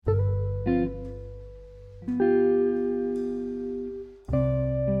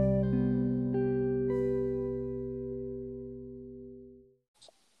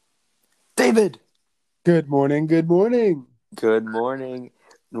David! Good morning, good morning. Good morning.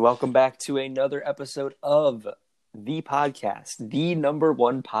 And welcome back to another episode of the podcast, the number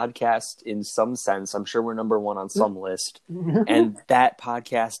one podcast in some sense. I'm sure we're number one on some list. And that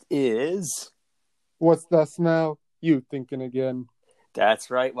podcast is... What's that smell? You thinking again.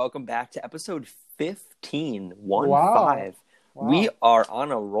 That's right. Welcome back to episode 15. Wow. We are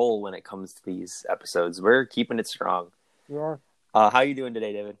on a roll when it comes to these episodes. We're keeping it strong. You are. How are you doing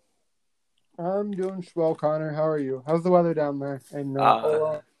today, David? I'm doing swell, Connor. How are you? How's the weather down there? And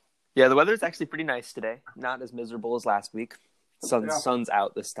yeah, the weather's actually pretty nice today. Not as miserable as last week. Sun's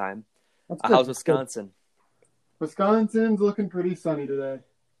out this time. How's Wisconsin? Wisconsin's looking pretty sunny today.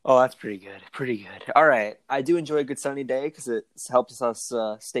 Oh, that's pretty good. Pretty good. All right. I do enjoy a good sunny day because it helps us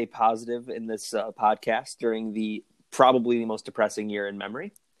stay positive in this podcast during probably the most depressing year in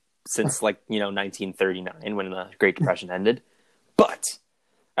memory since 1939 when the Great Depression ended. But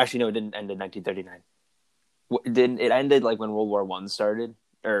actually, no, it didn't end in 1939. It ended like when World War I started?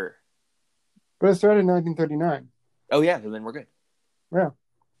 But it started in 1939. Oh, yeah. Then we're good. Yeah.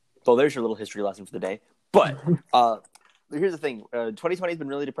 So there's your little history lesson for the day. But here's the thing. 2020 has been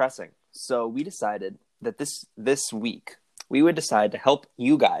really depressing. So we decided that this week, we would decide to help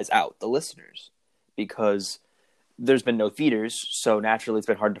you guys out, the listeners, because there's been no theaters. So naturally, it's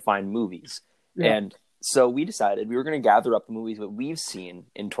been hard to find movies. Yeah. And so we decided we were going to gather up the movies that we've seen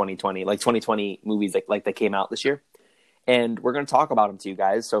in 2020, like 2020 movies like that came out this year. And we're going to talk about them to you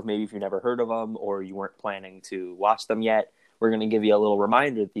guys. So maybe if you've never heard of them or you weren't planning to watch them yet, we're going to give you a little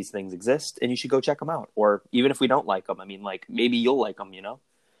reminder that these things exist and you should go check them out. Or even if we don't like them, I mean, like maybe you'll like them, you know?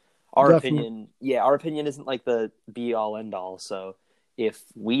 Our opinion isn't like the be all end all. So if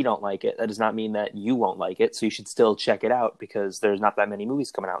we don't like it, that does not mean that you won't like it. So you should still check it out because there's not that many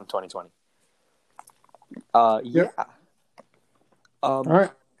movies coming out in 2020. Yeah. All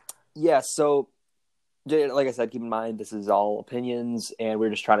right. Yeah, so like I said, keep in mind this is all opinions, and we're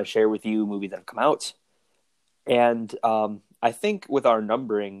just trying to share with you movies that have come out. And I think with our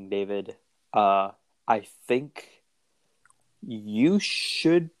numbering, David, I think you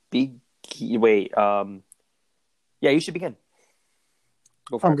should be. Wait, yeah, you should begin.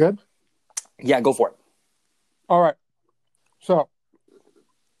 Go for it. I'm good. Yeah, go for it. All right. So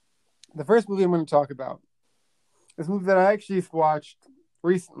the first movie I'm going to talk about is a movie that I actually watched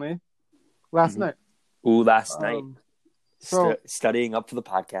recently, last night. Ooh, last night. Studying up for the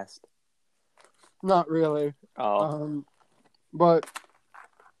podcast. Not really. Oh. But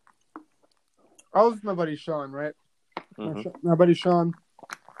I was with my buddy Sean, right? Mm-hmm. My buddy Sean.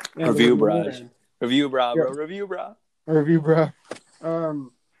 Review, bro. Review, bro. Yeah. Review, bro. Review, bro.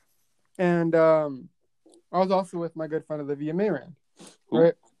 And I was also with my good friend Olivia Mayrand.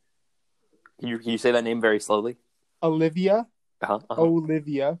 Right? Can you say that name very slowly? Olivia. Uh-huh.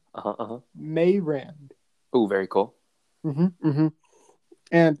 Olivia. Mayrand. Oh, very cool.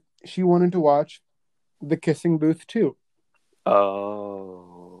 And she wanted to watch The Kissing Booth 2.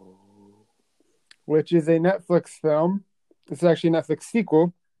 Oh. Which is a Netflix film. It's actually a Netflix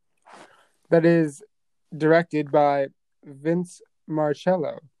sequel that is directed by Vince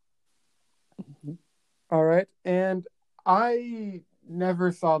Marcello. Mm-hmm. All right. And I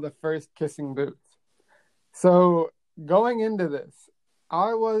never saw the first Kissing Booth. So going into this,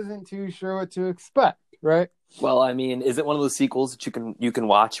 I wasn't too sure what to expect, right? Well, I mean, is it one of those sequels that you can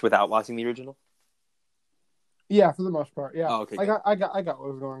watch without watching the original? Yeah, for the most part. Yeah. Oh, okay. I got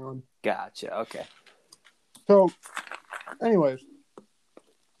what was going on. Gotcha. Okay. So, anyways,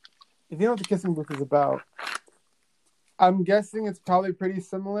 if you know what The Kissing Booth is about, I'm guessing it's probably pretty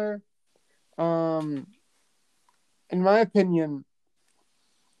similar. In my opinion,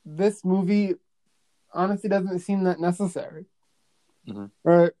 this movie honestly doesn't seem that necessary. Mm-hmm.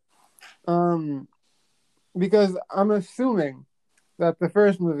 Right? Because I'm assuming that the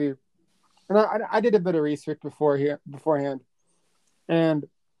first movie, and I did a bit of research beforehand, and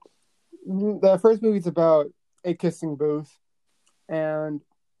the first movie is about a kissing booth and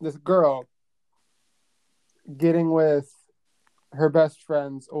this girl getting with her best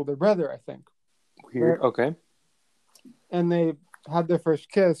friend's older brother, I think. Weird. Right? Okay. And they had their first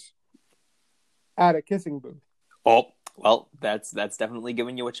kiss at a kissing booth. Oh, well, that's definitely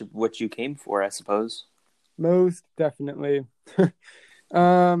giving you what you came for, I suppose. Most definitely.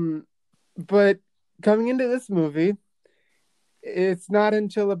 But coming into this movie, it's not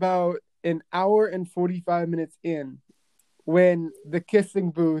until about an hour and 45 minutes in when the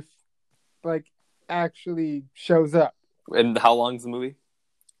kissing booth actually shows up. And how long is the movie?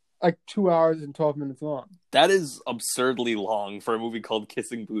 Like 2 hours and 12 minutes long. That is absurdly long for a movie called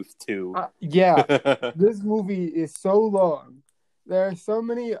Kissing Booth 2. Yeah. This movie is so long there are so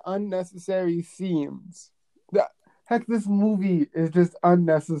many unnecessary scenes. Heck, this movie is just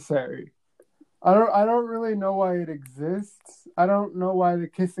unnecessary. I don't really know why it exists. I don't know why the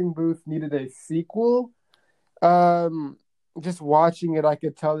Kissing Booth needed a sequel. Just watching it, I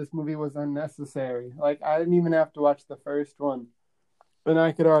could tell this movie was unnecessary. Like, I didn't even have to watch the first one, and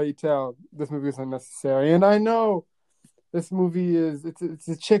I could already tell this movie was unnecessary. And I know this movie it's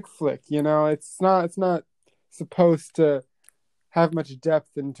a chick flick, you know. It's not supposed to have much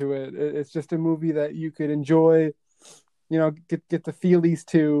depth into it. It's just a movie that you could enjoy, you know, get the feelies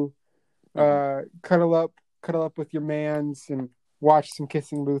to, cuddle up with your mans and watch some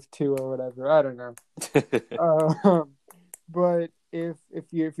Kissing Booth 2 or whatever. I don't know. But if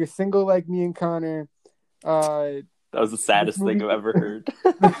you're single like me and Connor, that was the saddest thing I've ever heard.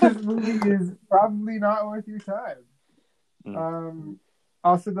 This movie is probably not worth your time.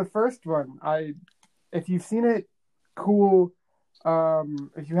 Also, the first one, if you've seen it, cool.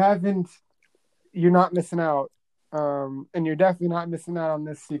 If you haven't, you're not missing out. And you're definitely not missing out on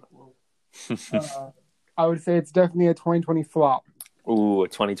this sequel. I would say it's definitely a 2020 flop. Ooh, a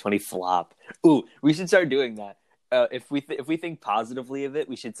 2020 flop. Ooh, we should start doing that. If we think positively of it,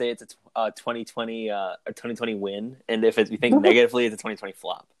 we should say it's a 2020 win, and if we think negatively, it's a 2020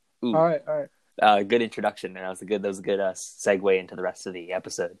 flop. Ooh. All right. Good introduction. That was a good segue into the rest of the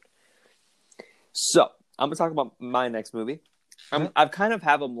episode. So I'm gonna talk about my next movie. I've kind of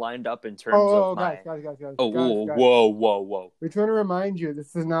have them lined up in terms of my. Guys. Whoa! We're trying to remind you,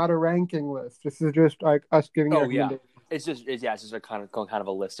 this is not a ranking list. This is just like us giving. Yeah. It's just a kind of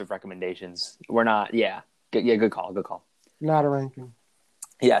a list of recommendations. We're not. Yeah. Good call. Not a ranking.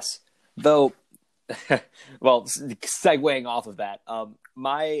 Yes. Though, well, segueing off of that,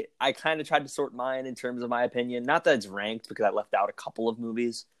 I kind of tried to sort mine in terms of my opinion. Not that it's ranked because I left out a couple of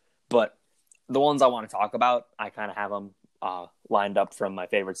movies, but the ones I want to talk about, I kind of have them lined up from my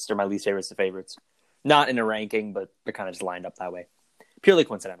favorites or my least favorites to favorites. Not in a ranking, but they're kind of just lined up that way. Purely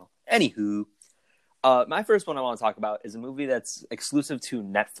coincidental. Anywho, my first one I want to talk about is a movie that's exclusive to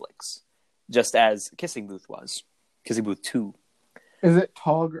Netflix. Just as Kissing Booth was. Kissing Booth 2. Is it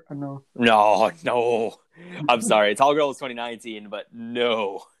Tall Girl? No. No. I'm sorry. Tall Girl was 2019, but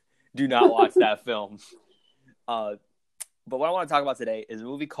no. Do not watch that film. But what I want to talk about today is a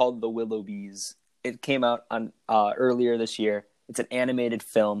movie called The Willoughbys. It came out on earlier this year. It's an animated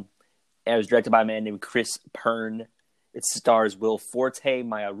film. And it was directed by a man named Chris Pern. It stars Will Forte,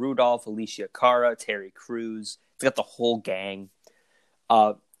 Maya Rudolph, Alicia Cara, Terry Crews. It's got the whole gang.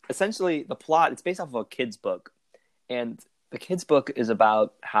 Essentially, the plot, it's based off of a kid's book. And the kid's book is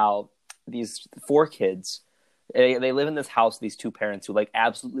about how these 4 kids, they live in this house, these 2 parents who, like,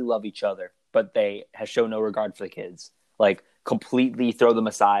 absolutely love each other, but they have shown no regard for the kids. Like, completely throw them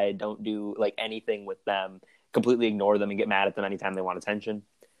aside, don't do, like, anything with them, completely ignore them and get mad at them anytime they want attention.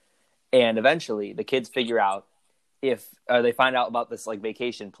 And eventually, the kids figure out if they find out about this, like,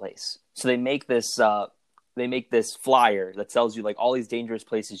 vacation place. So they make this flyer that tells you, like, all these dangerous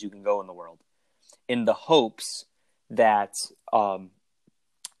places you can go in the world, in the hopes that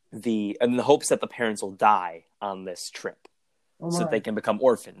the parents will die on this trip, so that they can become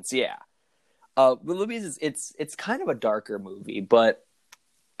orphans. Yeah. Willoughbys it's kind of a darker movie, but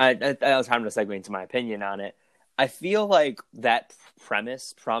I was trying to segue into my opinion on it. I feel like that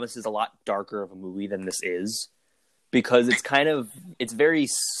premise promises a lot darker of a movie than this is, because it's very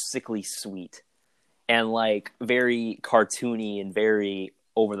sickly sweet. And, like, very cartoony and very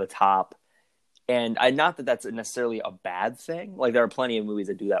over the top. And not that that's necessarily a bad thing. Like, there are plenty of movies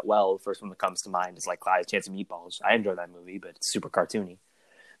that do that well. The first one that comes to mind is, like, Clyde's Chance of Meatballs. I enjoy that movie, but it's super cartoony.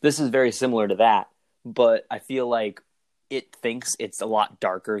 This is very similar to that. But I feel like it thinks it's a lot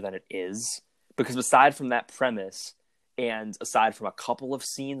darker than it is. Because aside from that premise, and aside from a couple of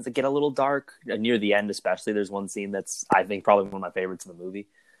scenes that get a little dark, near the end especially, there's one scene that's, I think, probably one of my favorites in the movie.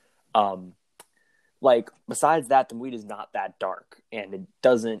 Like, besides that, the movie is not that dark, and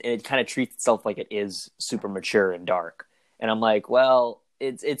it kind of treats itself like it is super mature and dark. And I'm like, well,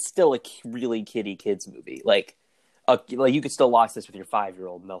 it's still a really kids movie. Like you could still watch this with your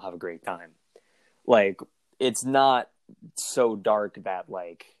 5-year-old and they'll have a great time. Like, it's not so dark that,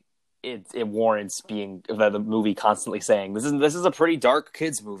 like, it warrants being the movie constantly saying this is a pretty dark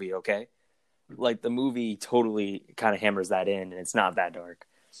kids movie. Okay. Like, the movie totally kind of hammers that in, and it's not that dark.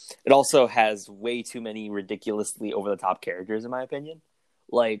 It also has way too many ridiculously over-the-top characters, in my opinion.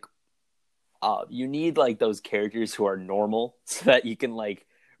 Like, you need, like, those characters who are normal so that you can, like,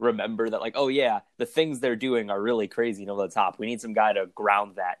 remember that, like, oh, yeah, the things they're doing are really crazy and over the top. We need some guy to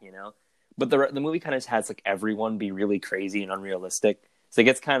ground that, you know? But the movie kind of has, like, everyone be really crazy and unrealistic. So it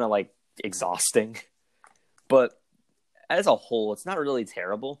gets kind of, like, exhausting. But as a whole, it's not really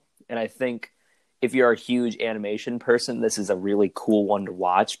terrible. And I think if you're a huge animation person, this is a really cool one to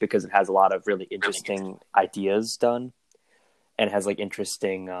watch because it has a lot of really interesting ideas done and has like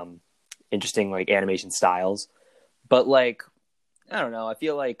interesting like animation styles. But like, I don't know, I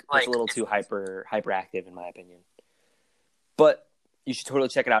feel like it's a little too hyperactive in my opinion. But you should totally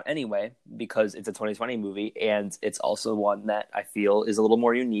check it out anyway because it's a 2020 movie and it's also one that I feel is a little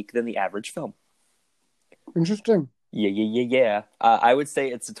more unique than the average film. Interesting. Yeah. I would say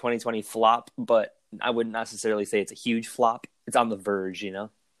it's a 2020 flop, but I wouldn't necessarily say it's a huge flop. It's on the verge, you know?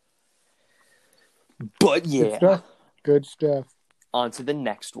 But yeah. Good stuff. On to the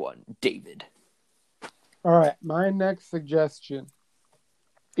next one, David. All right, my next suggestion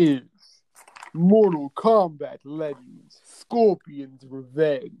is Mortal Kombat Legends: Scorpion's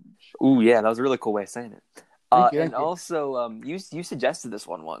Revenge. Ooh, yeah, that was a really cool way of saying it. Thank you. Also, you suggested this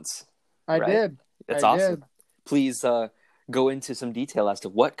one once. I did. That's awesome. Please go into some detail as to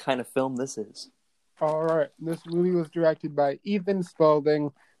what kind of film this is. All right, this movie was directed by Ethan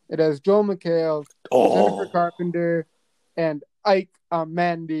Spalding. It has Joel McHale, Jennifer Carpenter, and Ike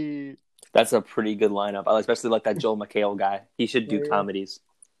Mandy. That's a pretty good lineup. I especially like that Joel McHale guy. He should do comedies.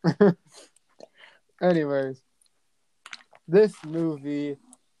 Anyways, this movie,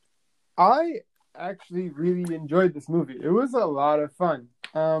 I actually really enjoyed this movie. It was a lot of fun.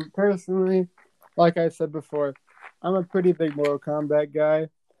 Personally, like I said before, I'm a pretty big Mortal Kombat guy.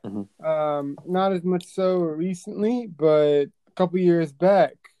 Mm-hmm. Not as much so recently, but a couple years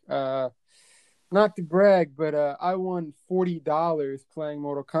back. Not to brag, but I won $40 playing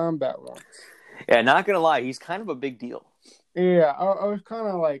Mortal Kombat once. Yeah, not gonna lie, he's kind of a big deal. Yeah, I was kind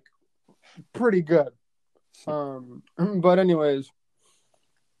of like pretty good. But anyways,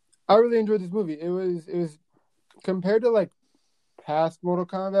 I really enjoyed this movie. It was compared to like past Mortal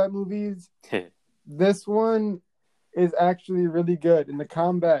Kombat movies. This one is actually really good, and the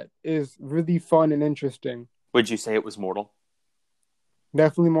combat is really fun and interesting. Would you say it was mortal?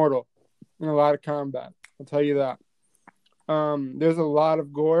 Definitely mortal. And a lot of combat. I'll tell you that. There's a lot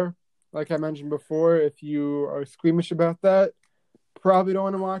of gore. Like I mentioned before, if you are squeamish about that, probably don't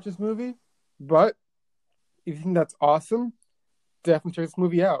want to watch this movie. But if you think that's awesome, definitely check this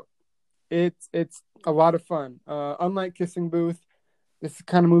movie out. It's a lot of fun. Unlike Kissing Booth, it's the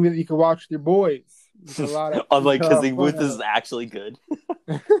kind of movie that you can watch with your boys. Unlike Kissing Booth, this is actually good.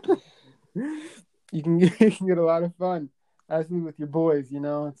 you can get a lot of fun. Actually, with your boys, you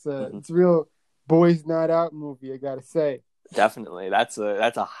know, it's a real boys' night out movie. I gotta say, definitely, that's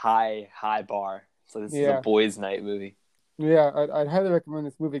a high bar. So this is a boys' night movie. Yeah, I'd highly recommend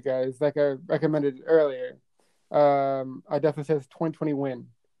this movie, guys. Like I recommended earlier, I definitely say it's 2020 win.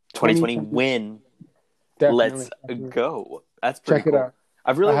 2020 win. Definitely. Let's go. That's pretty cool. Check it out.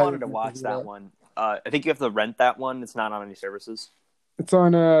 I've really wanted to watch that one. I think you have to rent that one. It's not on any services. It's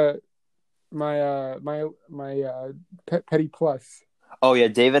on my Petty Plus. Oh yeah,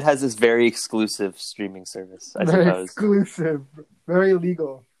 David has this very exclusive streaming service. I suppose exclusive, very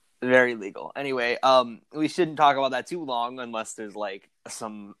legal. Very legal. Anyway, we shouldn't talk about that too long unless there's like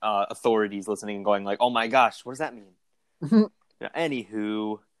some authorities listening and going like, "Oh my gosh, what does that mean?"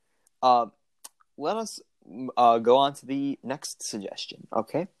 Anywho, let us go on to the next suggestion.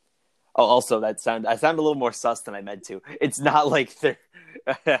 Okay. Oh, also I sound a little more sus than I meant to. It's not like they're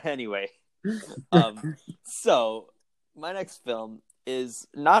anyway. So my next film is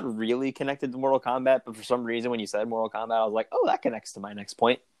not really connected to Mortal Kombat, but for some reason when you said Mortal Kombat, I was like, oh, that connects to my next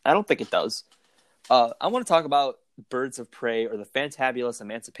point. I don't think it does. I want to talk about Birds of Prey, or the Fantabulous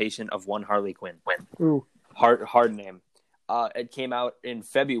Emancipation of One Harley Quinn. Ooh. Hard name. It came out in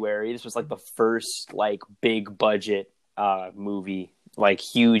February. This was like the first like big budget movie, like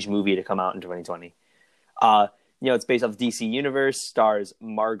huge movie to come out in 2020. It's based off the DC Universe, stars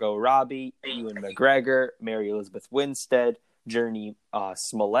Margot Robbie, Ewan McGregor, Mary Elizabeth Winstead, Journey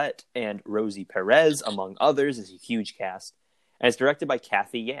Smollett, and Rosie Perez, among others. It's a huge cast. And it's directed by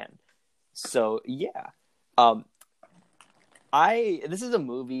Kathy Yan. So, yeah. This is a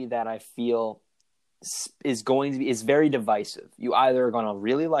movie that I feel is very divisive. You either are going to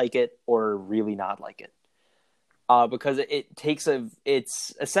really like it or really not like it. Because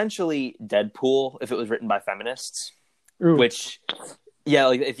it's essentially Deadpool if it was written by feminists. Ooh. Which, yeah,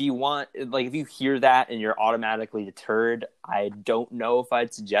 like if you hear that and you're automatically deterred, I don't know if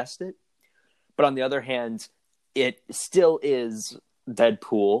I'd suggest it. But on the other hand, it still is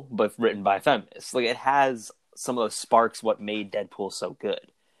Deadpool, but written by feminists. Like it has some of those sparks what made Deadpool so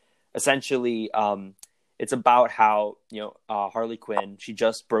good. Essentially, it's about how, Harley Quinn, she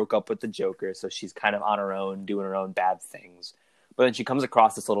just broke up with the Joker, so she's kind of on her own, doing her own bad things. But then she comes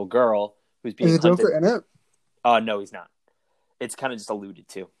across this little girl who's being hunted. Is the Joker in it? No, he's not. it's kind of just alluded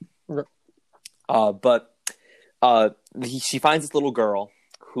to. Okay. But she finds this little girl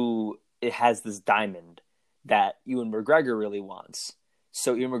who it has this diamond that Ewan McGregor really wants.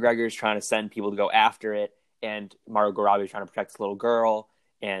 So Ewan McGregor is trying to send people to go after it, and Margot Robbie is trying to protect this little girl,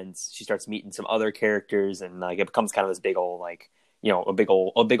 and she starts meeting some other characters, and like it becomes kind of this big old like, you know, a big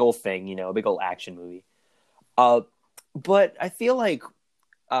old thing, you know, a big old action movie. But I feel like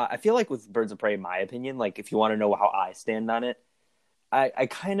with Birds of Prey, in my opinion, like if you want to know how I stand on it, I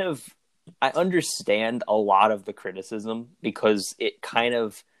understand a lot of the criticism, because it kind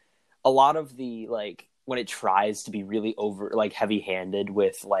of, a lot of the like when it tries to be really over like heavy-handed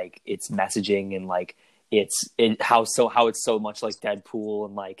with like its messaging, and like how it's so much like Deadpool,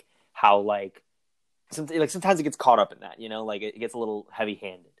 and like how like sometimes it gets caught up in that, you know, like it gets a little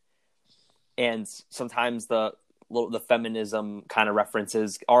heavy-handed, and sometimes the feminism kind of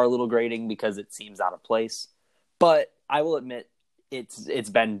references are a little grating because it seems out of place. But I will admit it's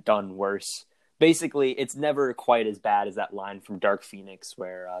been done worse. Basically, it's never quite as bad as that line from Dark Phoenix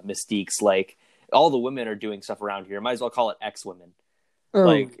where Mystique's like, all the women are doing stuff around here. Might as well call it X-Women.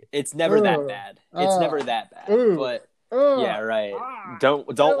 Like, it's never that bad. It's never that bad. But yeah, right. Don't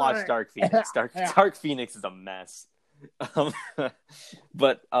watch Dark Phoenix. Dark Phoenix is a mess.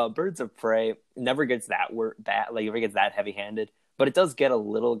 But Birds of Prey never gets never gets that heavy-handed, but it does get a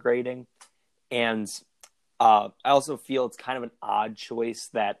little grating. And I also feel it's kind of an odd choice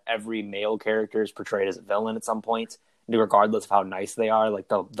that every male character is portrayed as a villain at some point, regardless of how nice they are. Like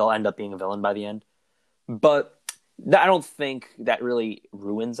they'll end up being a villain by the end. But I don't think that really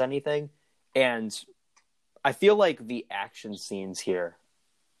ruins anything. And I feel like the action scenes here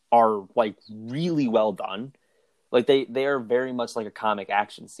are like really well done. Like they are very much like a comic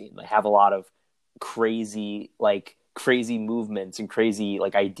action scene. They have a lot of crazy movements and crazy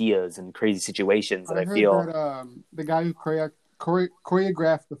like ideas and crazy situations that I feel that the guy who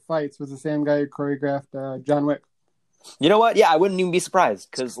choreographed the fights was the same guy who choreographed John Wick. You know what? Yeah, I wouldn't even be surprised,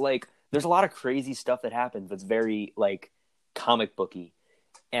 because like there's a lot of crazy stuff that happens that's very like comic booky,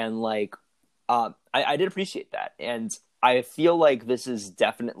 and like I did appreciate that, and I feel like this is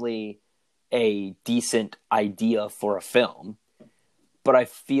definitely a decent idea for a film, but I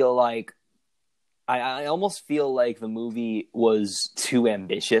feel like I almost feel like the movie was too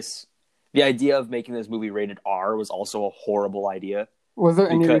ambitious. The idea of making this movie rated R was also a horrible idea. Was there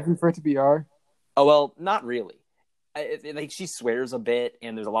any reason for it to be R? Oh, well, not really. Like she swears a bit,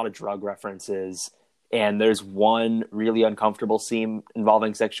 and there's a lot of drug references, and there's one really uncomfortable scene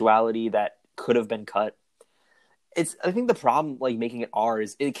involving sexuality that could have been cut. I think the problem like making it R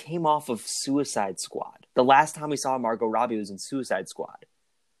is it came off of Suicide Squad. The last time we saw Margot Robbie was in Suicide Squad.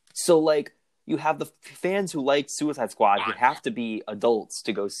 So like you have the fans who like Suicide Squad who have to be adults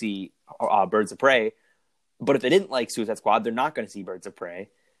to go see Birds of Prey. But if they didn't like Suicide Squad, they're not going to see Birds of Prey.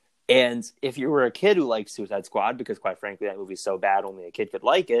 And if you were a kid who liked Suicide Squad, because quite frankly that movie's so bad only a kid could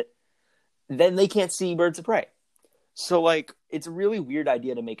like it, then they can't see Birds of Prey. So, like, it's a really weird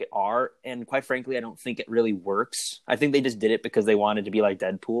idea to make it R, and quite frankly, I don't think it really works. I think they just did it because they wanted to be like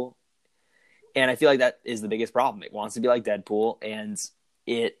Deadpool. And I feel like that is the biggest problem. It wants to be like Deadpool, and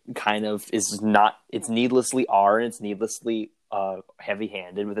it kind of is not, it's needlessly R, and it's needlessly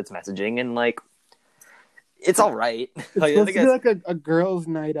heavy-handed with its messaging, and, like, it's all right. It's supposed to be like a girls'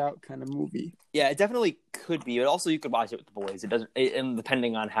 night out kind of movie. Yeah, it definitely could be, but also you could watch it with the boys. It doesn't, and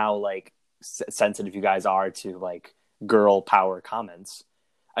depending on how, like, sensitive you guys are to, like, girl power comments.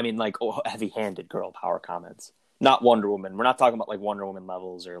 I mean, like, heavy-handed girl power comments. Not Wonder Woman. We're not talking about, like, Wonder Woman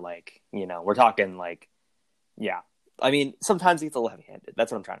levels or, like, you know, we're talking, like, yeah. I mean, sometimes it gets a little heavy-handed.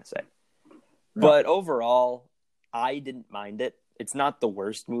 That's what I'm trying to say. No. But overall, I didn't mind it. It's not the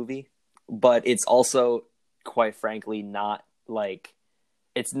worst movie, but it's also, quite frankly, not, like,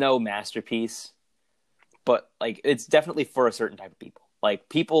 it's no masterpiece. But, like, it's definitely for a certain type of people. Like,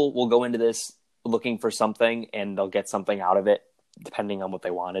 people will go into this looking for something, and they'll get something out of it, depending on what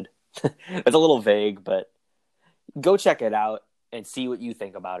they wanted. It's a little vague, but go check it out and see what you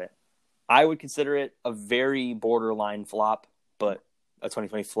think about it. I would consider it a very borderline flop, but a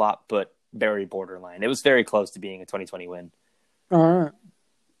 2020 flop, but very borderline. It was very close to being a 2020 win. All right.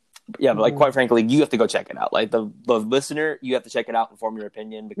 Yeah, but like, quite frankly, you have to go check it out. Like, the listener, you have to check it out and form your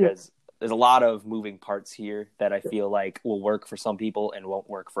opinion, because there's a lot of moving parts here that I feel like will work for some people and won't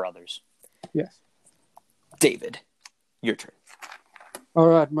work for others. Yes. David, your turn. All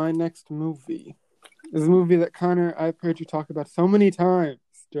right, my next movie is a movie that, Connor, I've heard you talk about so many times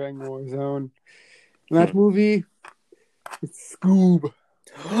during Warzone. And that movie is Scoob.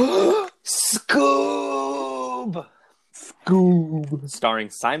 Scoob! Scoob. Starring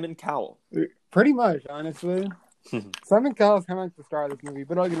Simon Cowell. Pretty much, honestly. Simon Cowell is kind of like the star of this movie,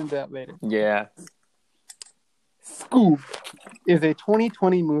 but I'll get into that later. Yeah. Scoob is a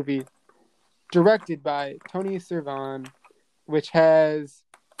 2020 movie directed by Tony Servan, which has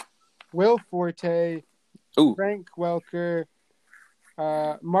Will Forte, Ooh. Frank Welker,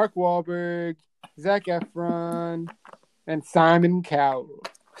 Mark Wahlberg, Zac Efron, and Simon Cowell.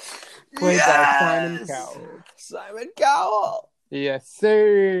 Played by Simon Cowell. Simon Cowell. Yes,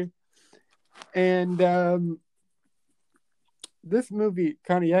 sir. And this movie,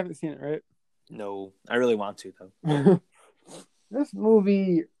 Connie, you haven't seen it, right? No, I really want to though. This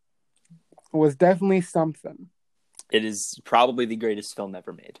movie was definitely something. It is probably the greatest film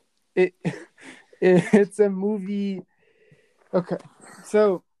ever made. It's a movie. Okay,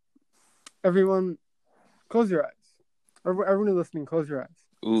 so everyone, close your eyes. Everyone listening, close your eyes.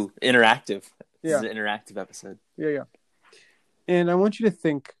 Ooh, interactive. This Yeah. is an interactive episode. Yeah. And I want you to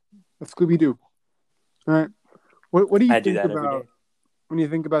think of Scooby-Doo. All right. What do you think about when you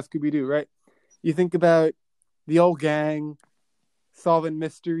think about Scooby-Doo, right? You think about the old gang solving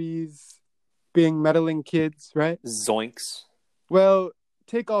mysteries, being meddling kids, right? Zoinks. Well,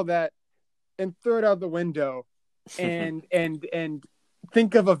 take all that and throw it out the window and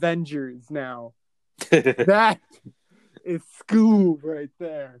think of Avengers now. That is Scoob right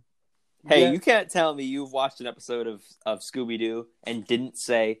there. Hey, Yeah. you can't tell me you've watched an episode of Scooby-Doo and didn't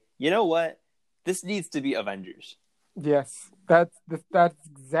say, you know what? This needs to be Avengers. Yes, that's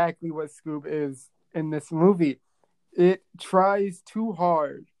exactly what Scoob is in this movie. It tries too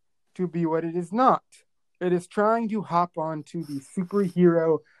hard to be what it is not. It is trying to hop onto the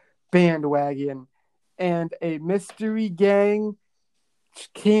superhero bandwagon, and a mystery gang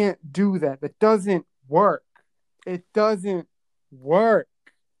can't do that. That doesn't work. It doesn't work.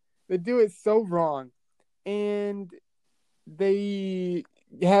 They do it so wrong. And they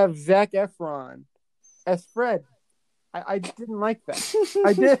have Zac Efron as Fred. I didn't like that.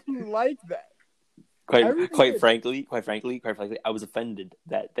 I didn't like that. Quite frankly, I was offended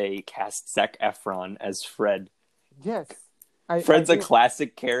that they cast Zac Efron as Fred. Yes. Fred's a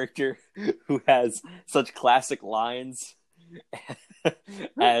classic character who has such classic lines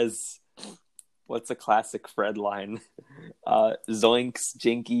as... What's a classic Fred line? Zoinks,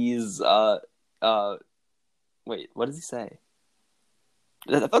 Jinkies, wait, what does he say?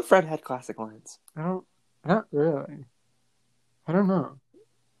 I thought Fred had classic lines. Not really. I don't know.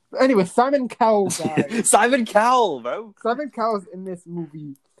 Anyway, Simon Cowell, guys. Simon Cowell, bro. Simon Cowell's in this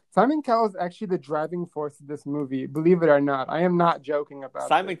movie. Simon Cowell is actually the driving force of this movie, believe it or not. I am not joking about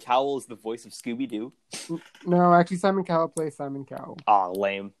Simon Cowell is the voice of Scooby-Doo. No, actually, Simon Cowell plays Simon Cowell. Aw,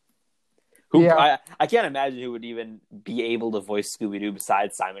 lame. I can't imagine who would even be able to voice Scooby-Doo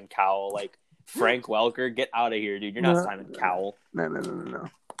besides Simon Cowell. Like, Frank Welker, get out of here, dude. You're not Simon Cowell. No.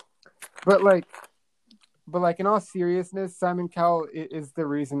 But in all seriousness, Simon Cowell is the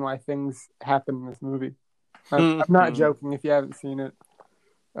reason why things happen in this movie. I'm not joking if you haven't seen it.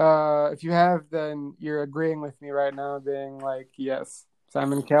 If you have, then you're agreeing with me right now, being like, yes,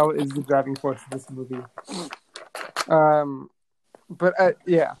 Simon Cowell is the driving force of this movie.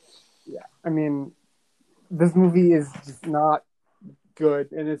 Yeah. I mean, this movie is just not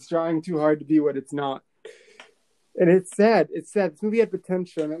good, and it's trying too hard to be what it's not. And it's sad. This movie had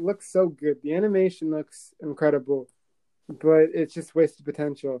potential, and it looks so good. The animation looks incredible, but it's just wasted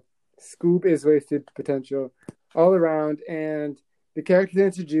potential. Scoob is wasted potential all around, and the characters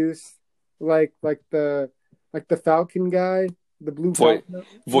introduced, like the Falcon guy, the blue Falcon,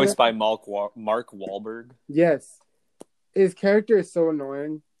 voiced by Mark Wahlberg. Yes, his character is so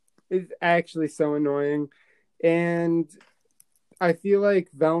annoying. It's actually so annoying, and I feel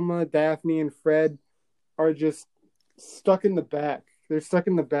like Velma, Daphne, and Fred are just stuck in the back. They're stuck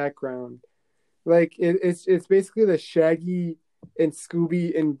in the background. Like it's basically the Shaggy and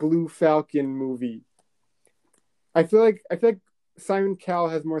Scooby and Blue Falcon movie. I feel like Simon Cowell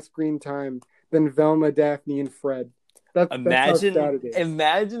has more screen time than Velma, Daphne, and Fred. Imagine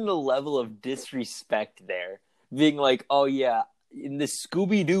the level of disrespect there. Being like, oh yeah, in the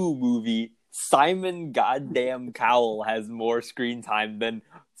Scooby-Doo movie, Simon goddamn Cowell has more screen time than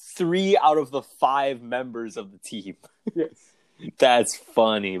 3 out of the 5 members of the team. Yes. That's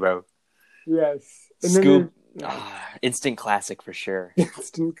funny, bro. Yes. Instant classic for sure.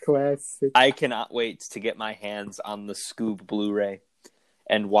 Instant classic. I cannot wait to get my hands on the Scoob Blu-ray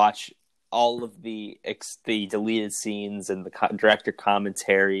and watch all of the deleted scenes and the director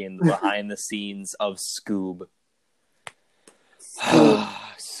commentary and the behind the scenes of Scoob.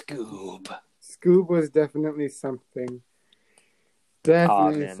 Scoob was definitely something.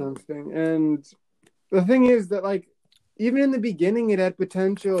 Something. And the thing is that, like, even in the beginning, it had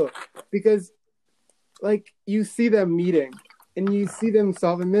potential because like you see them meeting and you see them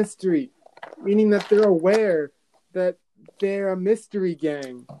solve a mystery, meaning that they're aware that they're a mystery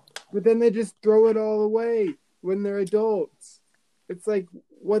gang, but then they just throw it all away when they're adults. It's like,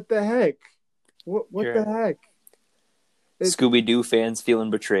 what the heck? What Sure. the heck? Scooby-Doo fans feeling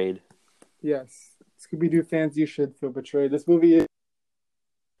betrayed. Yes, Scooby-Doo fans, you should feel betrayed. This movie is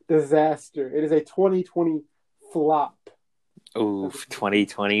a disaster. It is a 2020 flop. Oof,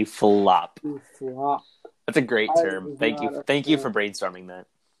 2020 flop. Flop. That's a great term. Thank you. Thank you for brainstorming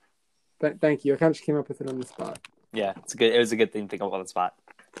that. Thank you. I kind of just came up with it on the spot. Yeah, it's good. It was a good thing to think up on the spot.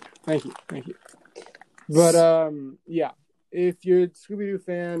 Thank you. But yeah, if you're a Scooby-Doo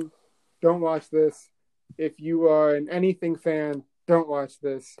fan, don't watch this. If you are an anything fan, don't watch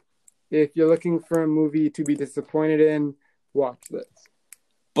this. If you're looking for a movie to be disappointed in, watch this.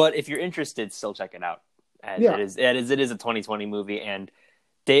 But if you're interested, still check it out. As Yeah. it is a 2020 movie, and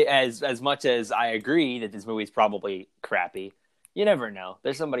as much as I agree that this movie is probably crappy, you never know.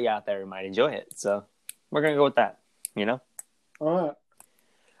 There's somebody out there who might enjoy it, so we're gonna go with that. You know. All right.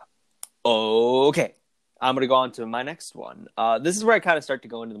 Okay, I'm gonna go on to my next one. This is where I kind of start to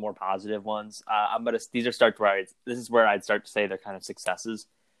go into the more positive ones. This is where I'd start to say they're kind of successes.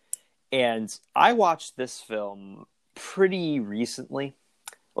 And I watched this film pretty recently,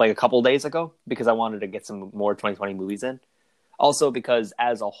 like a couple days ago, because I wanted to get some more 2020 movies in. Also because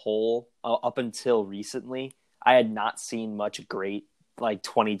as a whole, up until recently, I had not seen much great like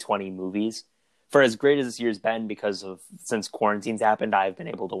 2020 movies. For as great as this year's been, since quarantine's happened, I've been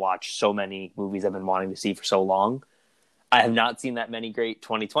able to watch so many movies I've been wanting to see for so long. I have not seen that many great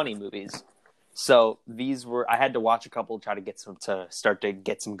 2020 movies. So I had to watch a couple to start to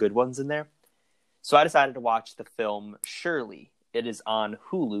get some good ones in there. So I decided to watch the film Shirley. It is on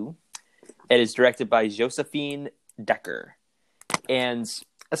Hulu. It is directed by Josephine Decker. And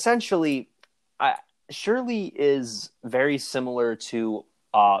essentially, Shirley is very similar to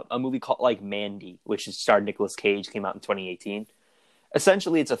a movie called like Mandy, which is starred Nicolas Cage, came out in 2018.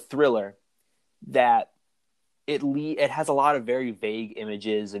 Essentially, it's a thriller that it has a lot of very vague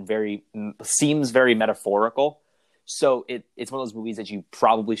images and seems very metaphorical. So it's one of those movies that you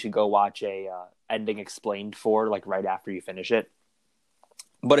probably should go watch a ending explained for, like right after you finish it.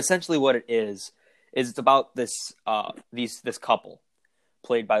 But essentially, what it is it's about this couple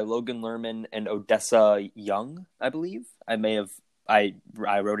played by Logan Lerman and Odessa Young, I believe. I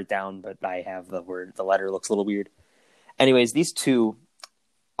wrote it down, but I have the letter looks a little weird. Anyways, these two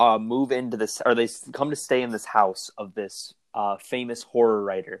move into this, or they come to stay in this house of this famous horror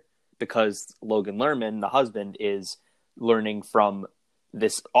writer, because Logan Lerman, the husband, is learning from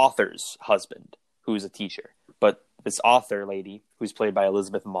this author's husband, who's a teacher. But this author lady, who's played by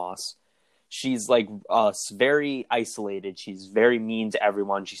Elizabeth Moss, she's like very isolated. She's very mean to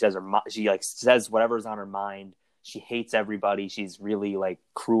everyone. She says says whatever's on her mind. She hates everybody. She's really like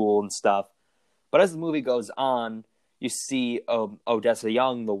cruel and stuff. But as the movie goes on, you see Odessa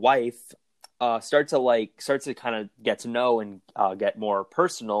Young, the wife, start to kind of get to know and get more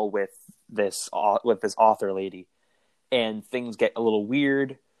personal with this author lady, and things get a little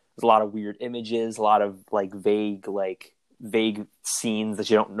weird. There's a lot of weird images, a lot of like vague scenes that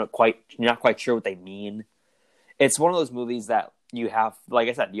you're not quite sure what they mean. It's one of those movies that you have, like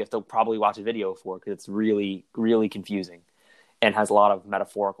I said, you have to probably watch a video for, because it's really, really confusing and has a lot of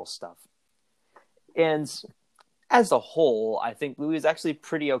metaphorical stuff. And as a whole, I think the movie is actually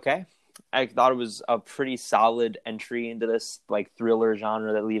pretty okay. I thought it was a pretty solid entry into this like thriller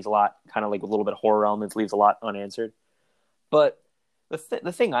genre that leaves a lot, kind of like a little bit of horror elements, leaves a lot unanswered. But the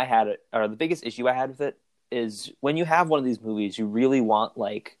thing I had, or the biggest issue I had with it, is when you have one of these movies, you really want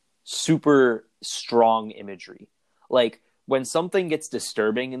like super strong imagery. Like when something gets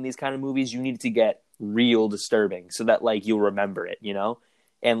disturbing in these kind of movies, you need to get real disturbing so that like you'll remember it, you know,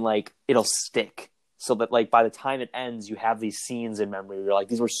 and like it'll stick. So that like by the time it ends, you have these scenes in memory. You're like,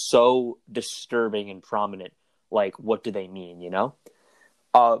 these were so disturbing and prominent. Like, what do they mean, you know?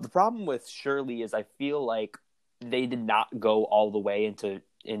 The problem with Shirley is I feel like they did not go all the way into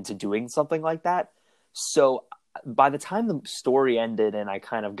doing something like that. So by the time the story ended and I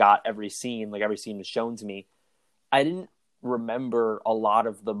kind of got every scene was shown to me, I didn't remember a lot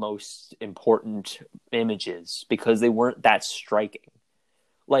of the most important images because they weren't that striking.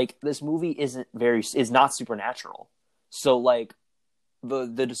 Like, this movie is not supernatural. So like the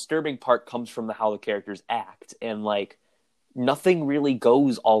disturbing part comes from how the characters act, and like nothing really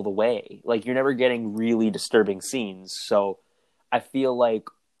goes all the way. Like, you're never getting really disturbing scenes. So I feel like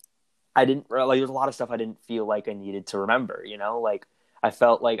there's a lot of stuff I didn't feel like I needed to remember, you know? Like, I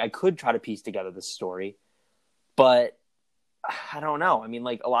felt like I could try to piece together the story, but I don't know. I mean,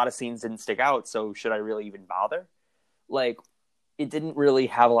 like, a lot of scenes didn't stick out, so should I really even bother? Like, it didn't really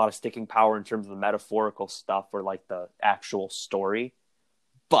have a lot of sticking power in terms of the metaphorical stuff or like the actual story.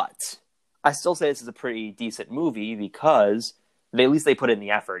 But I still say this is a pretty decent movie because at least they put in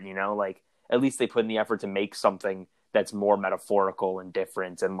the effort, you know, like at least they put in the effort to make something that's more metaphorical and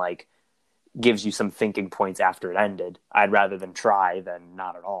different and like gives you some thinking points after it ended. I'd rather than try than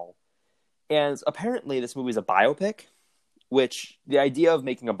not at all. And apparently this movie is a biopic, which the idea of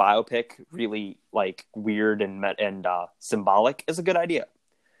making a biopic really like weird and symbolic is a good idea.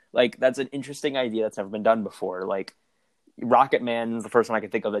 Like that's an interesting idea that's never been done before. Like Rocket Man is the first one I can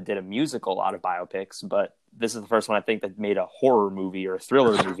think of that did a musical out of biopics, but this is the first one I think that made a horror movie or a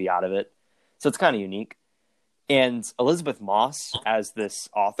thriller movie out of it. So it's kind of unique. And Elizabeth Moss as this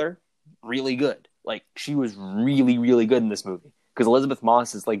author, really good. Like she was really, really good in this movie because Elizabeth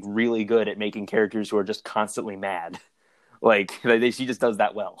Moss is like really good at making characters who are just constantly mad. Like she just does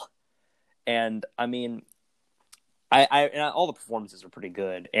that well. And I mean, and all the performances are pretty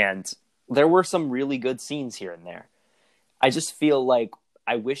good, and there were some really good scenes here and there. I just feel like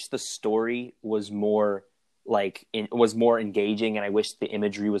I wish the story was more was more engaging, and I wish the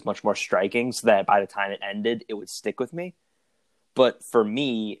imagery was much more striking, so that by the time it ended, it would stick with me. But for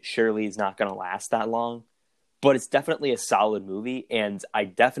me, Shirley is not going to last that long. But it's definitely a solid movie, and I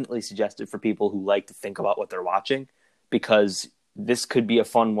definitely suggest it for people who like to think about what they're watching, because this could be a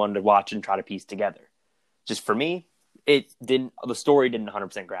fun one to watch and try to piece together. Just for me, the story didn't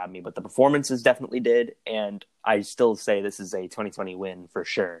 100% grab me, but the performances definitely did, and I still say this is a 2020 win for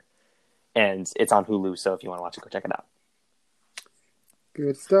sure. And it's on Hulu, so if you want to watch it, go check it out.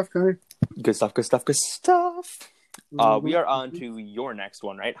 Good stuff, Connor. Good stuff, good stuff, good stuff. We are on to your next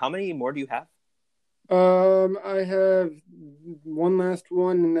one, right? How many more do you have? I have one last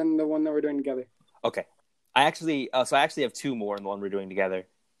one, and then the one that we're doing together. Okay. I actually have two more in the one we're doing together.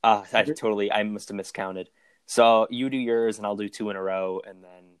 I must have miscounted. So you do yours, and I'll do two in a row, and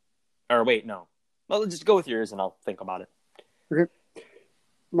then, or wait, no. Well, just go with yours, and I'll think about it. Okay.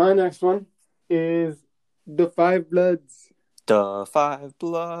 My next one is The Five Bloods. The Five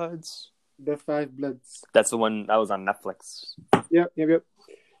Bloods. The Five Bloods. That's the one that was on Netflix. Yep.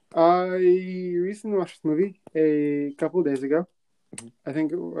 I recently watched this movie a couple of days ago. Mm-hmm. I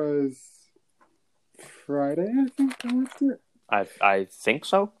think it was Friday. I think I watched it. I think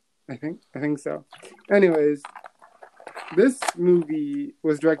so. I think so. Anyways, this movie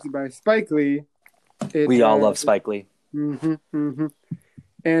was directed by Spike Lee. We all love Spike Lee. Mm-hmm.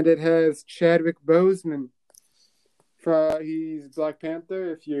 And it has Chadwick Boseman. He's Black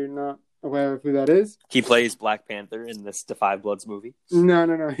Panther, if you're not aware of who that is. He plays Black Panther in this The Five Bloods movie?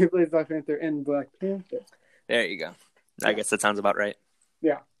 No. He plays Black Panther in Black Panther. There you go. I guess that sounds about right.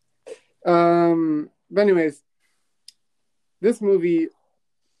 Yeah. But anyways, this movie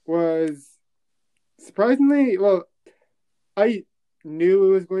was surprisingly, well, I knew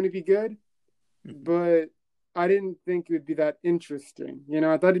it was going to be good, but I didn't think it would be that interesting. You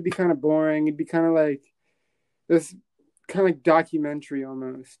know, I thought it'd be kind of boring. It'd be kind of like this kind of like documentary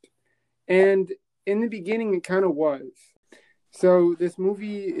almost. And in the beginning, it kind of was. So this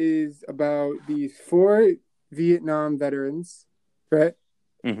movie is about these 4 Vietnam veterans, right?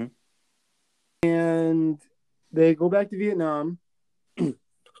 Mm-hmm. And they go back to Vietnam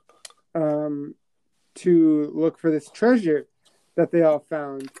to look for this treasure that they all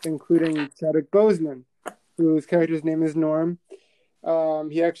found, including Chadwick Boseman, whose character's name is Norm.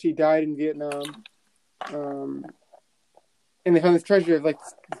 He actually died in Vietnam. And they found this treasure of like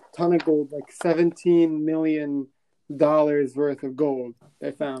a ton of gold, like $17 million worth of gold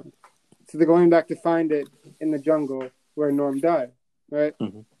they found. So they're going back to find it in the jungle where Norm died, right?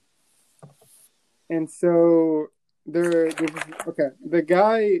 Mm-hmm. And so the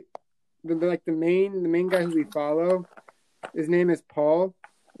guy, the main guy who we follow, his name is Paul,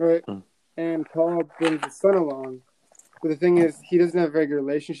 right? Mm. And Paul brings his son along. But the thing is, he doesn't have a very good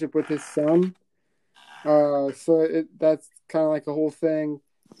relationship with his son. So that's kind of like a whole thing.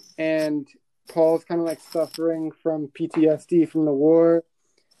 And Paul's kind of like suffering from PTSD from the war.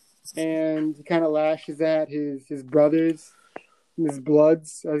 And he kind of lashes at his brothers, his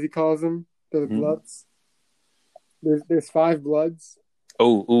bloods, as he calls them. The Bloods. There's 5 Bloods.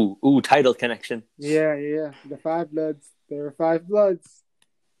 Oh, title connection. Yeah. The 5 Bloods. There are 5 Bloods.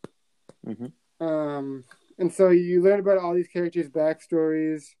 Mm-hmm. And so you learn about all these characters'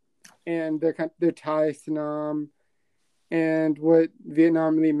 backstories and their ties to Nam and what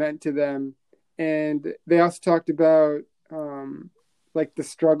Vietnam really meant to them. And they also talked about like the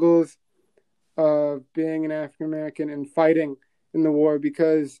struggles of being an African American and fighting in the war,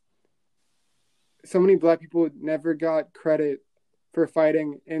 because so many black people never got credit for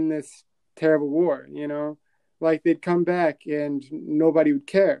fighting in this terrible war, you know? Like they'd come back and nobody would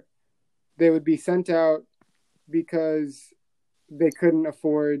care. They would be sent out because they couldn't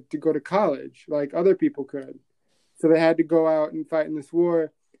afford to go to college like other people could. So they had to go out and fight in this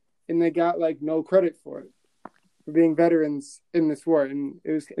war, and they got like no credit for it, for being veterans in this war, and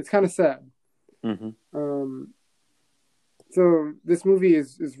it's kind of sad. Mm-hmm. So this movie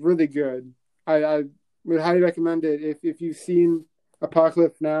is really good. I would highly recommend it if you've seen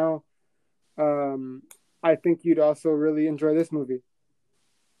Apocalypse Now. I think you'd also really enjoy this movie.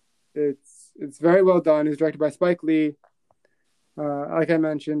 It's very well done. It's directed by Spike Lee. Like I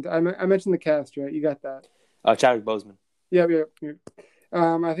mentioned, I mentioned the cast, right? You got that? Chadwick Boseman. Yeah.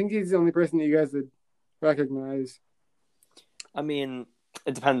 I think he's the only person that you guys would recognize. I mean,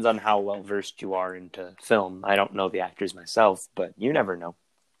 it depends on how well versed you are into film. I don't know the actors myself, but you never know.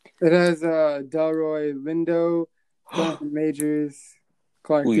 It has Delroy Lindo, Jonathan Majors,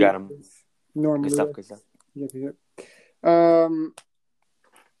 Clark. We got him. Norm Good Lewis. stuff. Yep.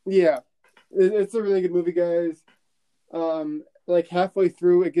 Yeah, it's a really good movie, guys. Like halfway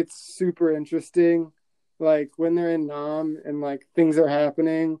through, it gets super interesting. Like when they're in Nam and like things are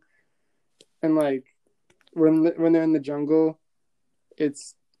happening, and like when they're in the jungle, it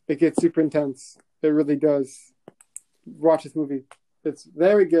gets super intense. It really does. Watch this movie. It's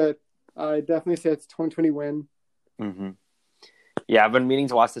very good. I definitely say it's a 2020 win. Mm-hmm. Yeah, I've been meaning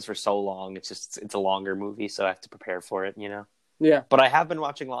to watch this for so long. It's a longer movie, so I have to prepare for it, you know? Yeah. But I have been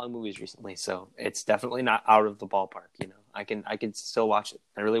watching long movies recently, so it's definitely not out of the ballpark, you know? I can still watch it.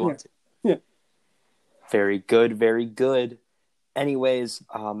 I really want to. Yeah. Very good, very good. Anyways,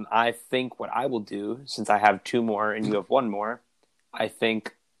 I think what I will do, since I have two more and you have one more, I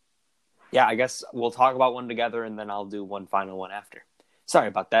think, I guess we'll talk about one together and then I'll do one final one after. Sorry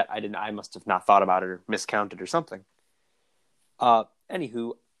about that. I must have not thought about it or miscounted or something.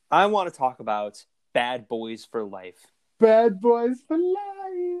 Anywho, I want to talk about Bad Boys for Life. Bad Boys for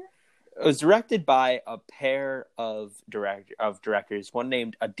Life. It was directed by a pair of directors, one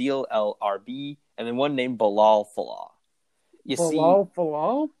named Adil El Arbi and then one named Bilal Fallah.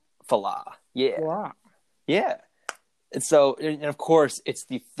 Fallah? Fallah. Yeah. Fallah. Yeah. And so, and of course, it's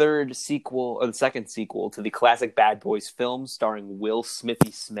the third sequel, or the second sequel, to the classic Bad Boys film starring Will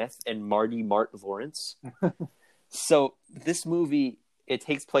Smithy Smith and Marty Martin Lawrence. So, this movie, it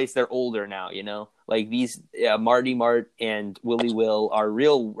takes place, they're older now, you know? Like, these, Marty Mart and Willie Will are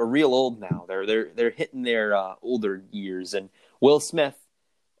real old now. They're hitting their older years. And Will Smith,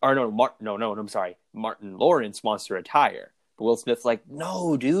 I'm sorry, Martin Lawrence wants to retire. Will Smith's like,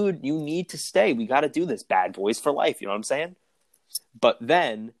 no, dude, you need to stay. We got to do this. Bad Boys for Life. You know what I'm saying? But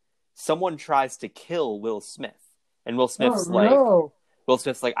then someone tries to kill Will Smith. And Will Smith's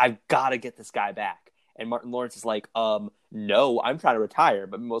like, I've got to get this guy back. And Martin Lawrence is like, no, I'm trying to retire.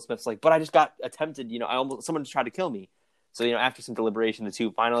 But Will Smith's like, but I just got attempted, someone just tried to kill me. So, after some deliberation, the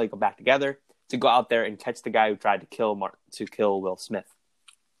two finally go back together to go out there and catch the guy who tried to kill Will Smith.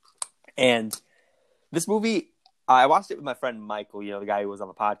 And this movie, I watched it with my friend Michael, the guy who was on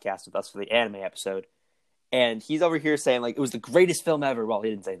the podcast with us for the anime episode. And he's over here saying, like, it was the greatest film ever. Well, he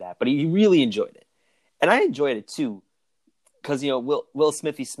didn't say that, but he really enjoyed it. And I enjoyed it, too. Because, Will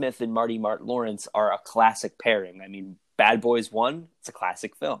Smithy Smith and Marty Martin Lawrence are a classic pairing. I mean, Bad Boys 1, it's a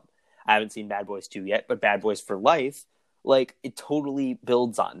classic film. I haven't seen Bad Boys 2 yet, but Bad Boys for Life, like, it totally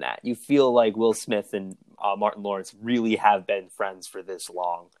builds on that. You feel like Will Smith and Martin Lawrence really have been friends for this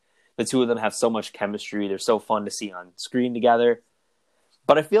long. The two of them have so much chemistry. They're so fun to see on screen together.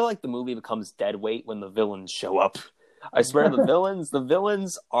 But I feel like the movie becomes dead weight when the villains show up. I swear the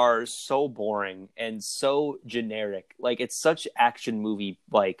villains are so boring and so generic. Like, it's such action movie,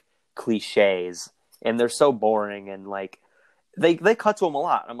 like, cliches. And they're so boring. And, like, they cut to them a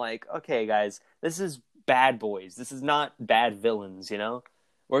lot. I'm like, okay, guys, this is Bad Boys. This is not bad villains, you know?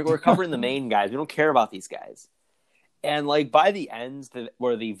 We're covering the main guys. We don't care about these guys. And, like, by the end,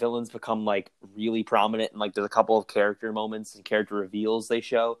 where the villains become, like, really prominent and, like, there's a couple of character moments and character reveals they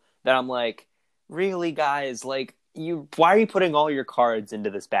show, that I'm like, really, guys? Like, why are you putting all your cards into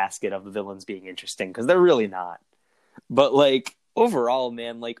this basket of the villains being interesting? Because they're really not. But, like, overall,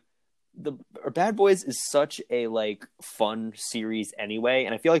 man, like, Bad Boys is such a, like, fun series anyway,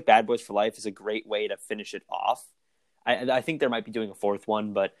 and I feel like Bad Boys for Life is a great way to finish it off. I think they might be doing a fourth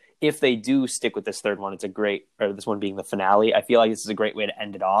one, but if they do stick with this third one, this one being the finale, I feel like this is a great way to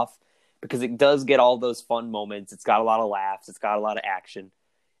end it off because it does get all those fun moments. It's got a lot of laughs. It's got a lot of action.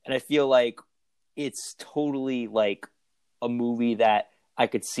 And I feel like it's totally like a movie that I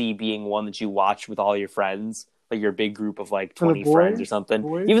could see being one that you watch with all your friends. like your big group of like For the 20 friends or boys? something.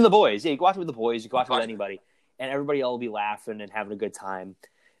 Boys? Even the boys, yeah, you can watch it with the boys, you can watch it with anybody, and everybody all will be laughing and having a good time.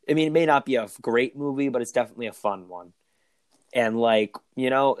 I mean, it may not be a great movie, but it's definitely a fun one. And like, you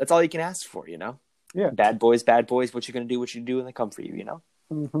know, that's all you can ask for, you know? Yeah. Bad boys, what you gonna do, what you do when they come for you, you know?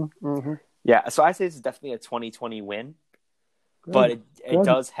 Mm-hmm, mm-hmm. Yeah, so I say this is definitely a 2020 win, Good. but it Good.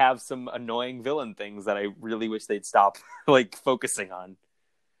 does have some annoying villain things that I really wish they'd stop like focusing on.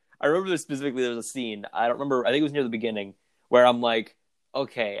 I remember specifically there was a scene, I don't remember, I think it was near the beginning, where I'm like,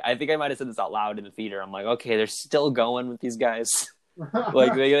 okay, I think I might have said this out loud in the theater. I'm like, okay, they're still going with these guys.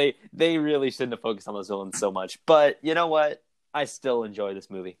 Like they really shouldn't have focused on those villains so much. But you know what? I still enjoy this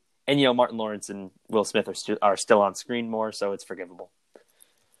movie. And you know, Martin Lawrence and Will Smith are still on screen more, so it's forgivable.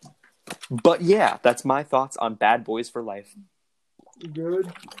 But yeah, that's my thoughts on Bad Boys for Life.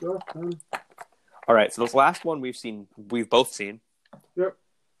 Good stuff, man. All right, so this last one we've both seen. Yep.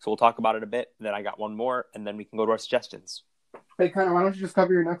 So we'll talk about it a bit. Then I got one more, and then we can go to our suggestions. Hey, Connor, why don't you just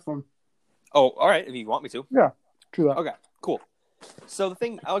cover your next one? Oh, all right, if you want me to. Yeah, true that. Okay, cool. So the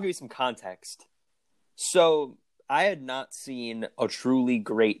thing, I'll give you some context. So I had not seen a truly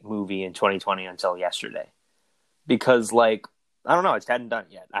great movie in 2020 until yesterday. Because, like, I don't know, I just hadn't done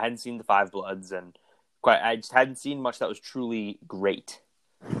it yet. I hadn't seen The Five Bloods, and I just hadn't seen much that was truly great.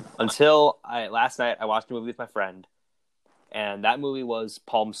 Until last night, I watched a movie with my friend, and that movie was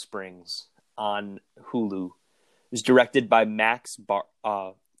Palm Springs on Hulu. It was directed by Max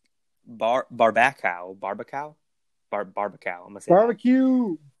Barbacow. Barbacow? I'm gonna say Barbecue.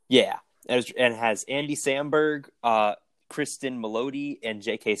 that. Yeah, and it has Andy Samberg, Kristen Melody, and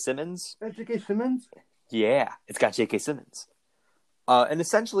J.K. Simmons. J.K. Simmons? Yeah, it's got J.K. Simmons. And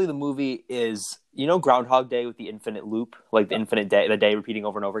essentially the movie is, you know, Groundhog Day with the infinite loop, like the infinite day, the day repeating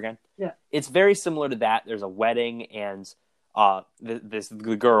over and over again. Yeah. It's very similar to that. There's a wedding, and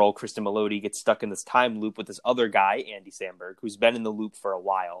the girl, Kristen Melody, gets stuck in this time loop with this other guy, Andy Samberg, who's been in the loop for a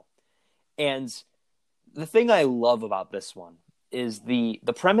while. And the thing I love about this one is the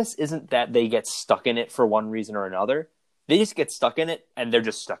premise isn't that they get stuck in it for one reason or another. They just get stuck in it, and they're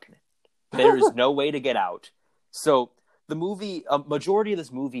just stuck in it. There is no way to get out. So the movie, a majority of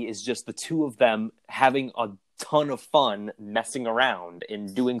this movie is just the two of them having a ton of fun messing around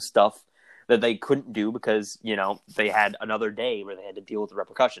and doing stuff that they couldn't do because, you know, they had another day where they had to deal with the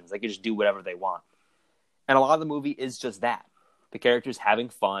repercussions. They could just do whatever they want. And a lot of the movie is just that. The characters having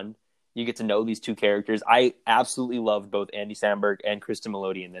fun. You get to know these two characters. I absolutely loved both Andy Samberg and Kristen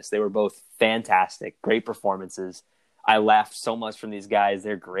Melody in this. They were both fantastic, great performances. I laughed so much from these guys.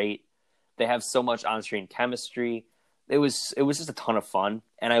 They're great. They have so much on-screen chemistry. It was just a ton of fun.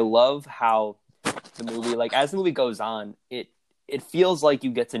 And I love how the movie, like, as the movie goes on, it feels like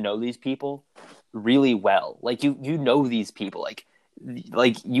you get to know these people really well. Like, you know these people. Like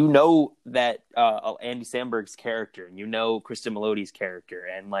you know that Andy Samberg's character, and you know Kristen Melody's character,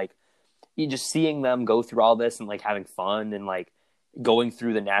 and like you just seeing them go through all this and like having fun and like going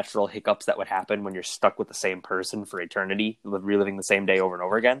through the natural hiccups that would happen when you're stuck with the same person for eternity, reliving the same day over and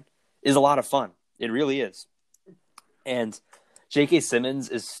over again, is a lot of fun. It really is. And J.K. Simmons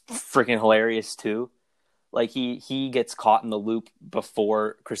is freaking hilarious too. Like he gets caught in the loop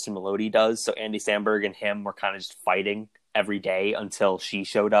before Kristen Melody does. So Andy Samberg and him were kind of just fighting every day until she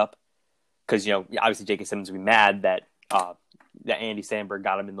showed up. Because, you know, obviously J.K. Simmons would be mad that Andy Samberg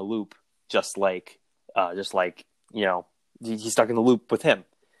got him in the loop, just like you know, he's stuck in the loop with him.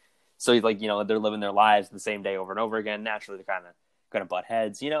 So he's like, you know, they're living their lives the same day over and over again. Naturally, they're kind of going to butt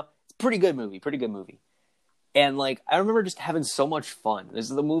heads. You know, it's a pretty good movie. And like, I remember just having so much fun. This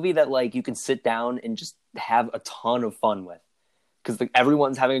is the movie that like you can sit down and just have a ton of fun with, because like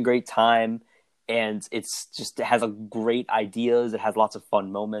everyone's having a great time, and it has a great ideas. It has lots of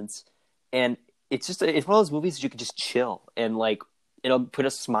fun moments, and it's one of those movies that you can just chill and like it'll put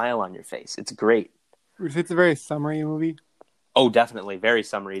a smile on your face. It's great. It's a very summery movie. Oh, definitely. Very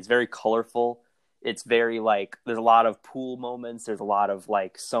summery. It's very colorful. It's very like, there's a lot of pool moments. There's a lot of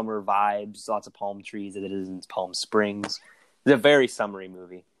like summer vibes, lots of palm trees as it is in Palm Springs. It's a very summery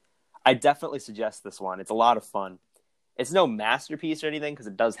movie. I definitely suggest this one. It's a lot of fun. It's no masterpiece or anything because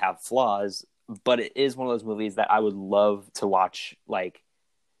it does have flaws, but it is one of those movies that I would love to watch like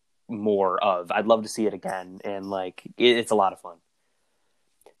more of. I'd love to see it again, and like it's a lot of fun.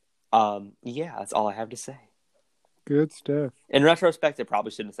 Yeah, that's all I have to say. Good stuff. In retrospect, I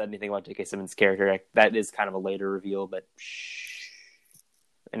probably shouldn't have said anything about J.K. Simmons' character. That is kind of a later reveal, but shh.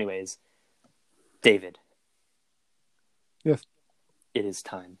 Anyways, David. Yes. It is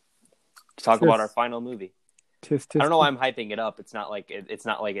time to talk about our final movie. I don't know why I'm hyping it up. It's not like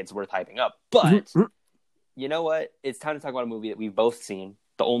it's worth hyping up, but you know what? It's time to talk about a movie that we've both seen.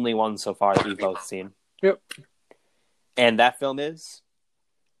 The only one so far that we've both seen. Yep. And that film is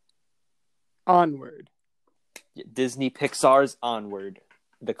Onward. Disney Pixar's Onward,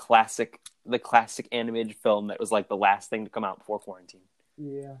 the classic animated film that was like the last thing to come out before quarantine.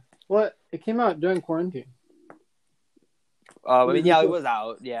 Yeah. Well, it came out during quarantine. I mean, yeah, it was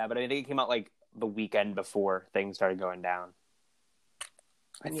out. Yeah, but I think it came out like the weekend before things started going down.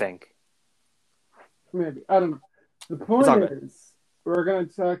 I think. Maybe. I don't know. The point is, we're going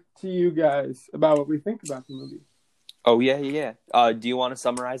to talk to you guys about what we think about the movie. Oh, yeah. Do you want to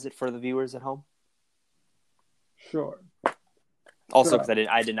summarize it for the viewers at home? Sure. Also, because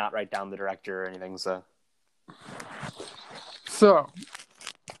I did not write down the director or anything, so. So,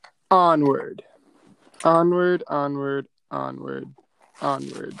 Onward.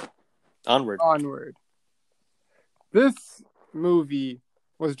 This movie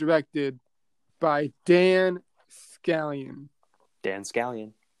was directed by Dan Scallion.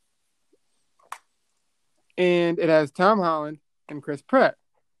 And it has Tom Holland and Chris Pratt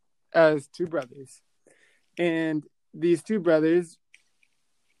as two brothers. And these two brothers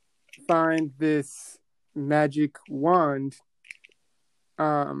find this magic wand.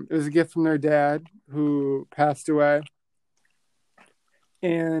 It was a gift from their dad who passed away.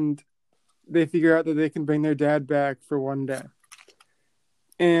 And they figure out that they can bring their dad back for one day.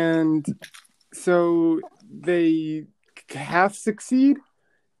 And so they half succeed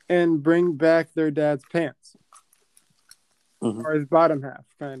and bring back their dad's pants. Mm-hmm. Or his bottom half,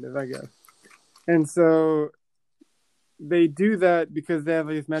 kind of, I guess. And so they do that because they have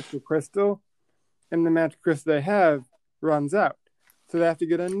this magical crystal, and the magical crystal they have runs out. So they have to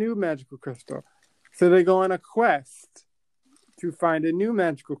get a new magical crystal. So they go on a quest to find a new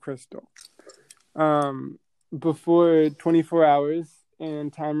magical crystal before 24 hours,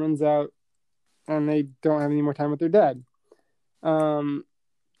 and time runs out, and they don't have any more time with their dad.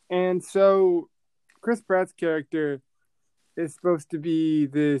 And so Chris Pratt's character is supposed to be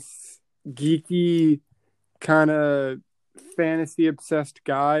this geeky, kind of fantasy-obsessed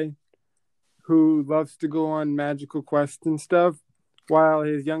guy who loves to go on magical quests and stuff, while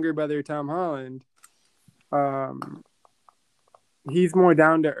his younger brother, Tom Holland, he's more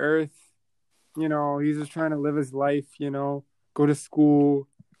down to earth. You know, he's just trying to live his life, you know, go to school,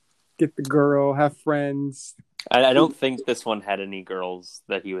 get the girl, have friends. I don't think this one had any girls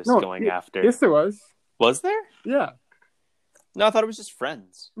that he was going after. Yes, there was. Was there? Yeah. No, I thought it was just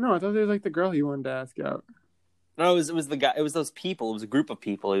friends. No, I thought it was like the girl he wanted to ask out. No, it was the guy. It was those people. It was a group of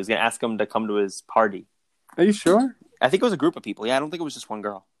people. He was going to ask them to come to his party. Are you sure? I think it was a group of people. Yeah, I don't think it was just one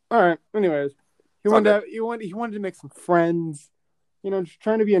girl. All right. Anyways, he wanted to make some friends. You know, just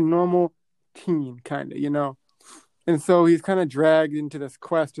trying to be a normal teen, kind of. You know, and so he's kind of dragged into this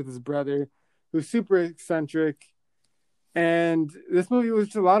quest with his brother, who's super eccentric. And this movie was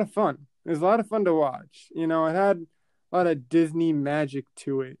just a lot of fun. It was a lot of fun to watch. You know, it had a lot of Disney magic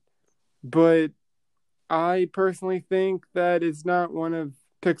to it, but I personally think that it's not one of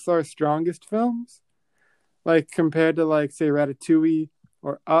Pixar's strongest films, like compared to like say Ratatouille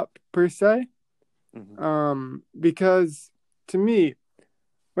or Up per se. Mm-hmm. Because to me,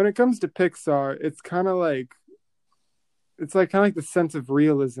 when it comes to Pixar, it's kind of like the sense of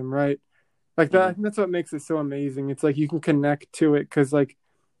realism, right? Like that. Mm-hmm. I think that's what makes it so amazing. It's like you can connect to it because, like,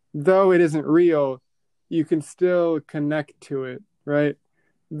 though it isn't real, you can still connect to it, right?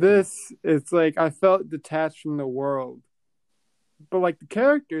 This, it's like I felt detached from the world, but like the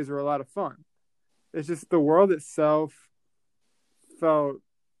characters were a lot of fun. It's just the world itself felt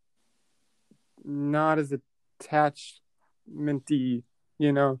not as attachmenty,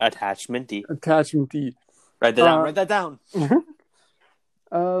 you know. Attachmenty. Write that down.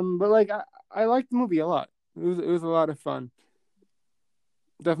 But like I liked the movie a lot. It was a lot of fun.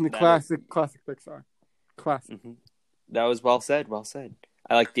 Definitely classic Pixar. Classic. Mm-hmm. That was well said.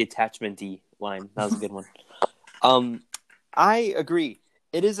 I like the attachment-y line. That was a good one. I agree.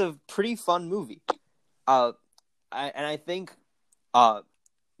 It is a pretty fun movie. I think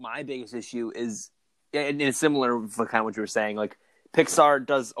my biggest issue is, and it's similar to kind of what you were saying, like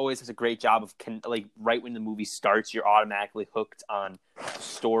Pixar always has a great job of like right when the movie starts, you're automatically hooked on the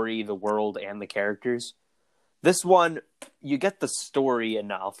story, the world, and the characters. This one, you get the story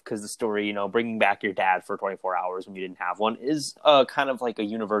enough because the story, you know, bringing back your dad for 24 hours when you didn't have one is kind of like a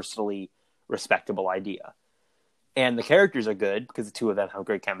universally respectable idea. And the characters are good because the two of them have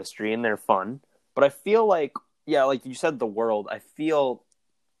great chemistry and they're fun. But I feel like, yeah, like you said, the world, I feel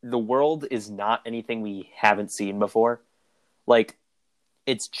the world is not anything we haven't seen before. Like,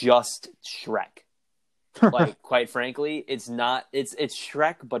 it's just Shrek. Like, quite frankly, it's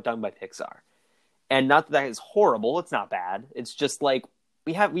Shrek, but done by Pixar. And not that is horrible. It's not bad. It's just like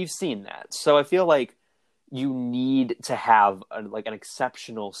we've seen that. So I feel like you need to have an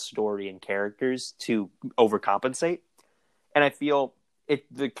exceptional story and characters to overcompensate. And I feel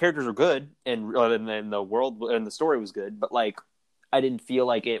the characters are good and the world and the story was good, but like I didn't feel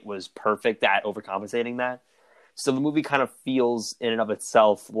like it was perfect at overcompensating that. So the movie kind of feels in and of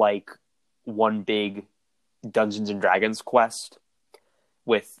itself like one big Dungeons and Dragons quest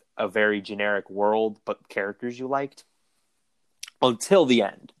with a very generic world, but characters you liked until the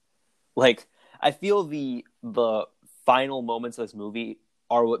end. Like, I feel the final moments of this movie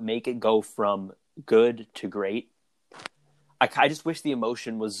are what make it go from good to great. I just wish the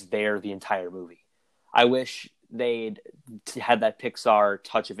emotion was there the entire movie. I wish they'd had that Pixar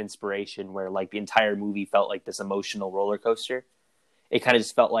touch of inspiration where like the entire movie felt like this emotional roller coaster. It kind of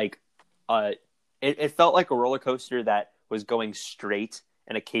just felt like it felt like a roller coaster that was going straight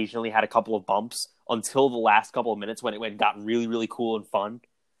and occasionally had a couple of bumps until the last couple of minutes when it got really, really cool and fun.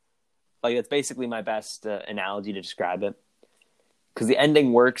 Like, that's basically my best analogy to describe it. Because the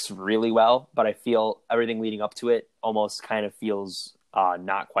ending works really well, but I feel everything leading up to it almost kind of feels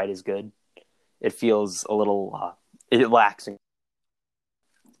not quite as good. It feels a little relaxing.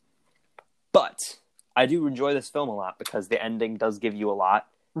 But I do enjoy this film a lot because the ending does give you a lot.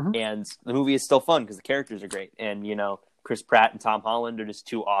 Mm-hmm. And the movie is still fun because the characters are great. And, you know, Chris Pratt and Tom Holland are just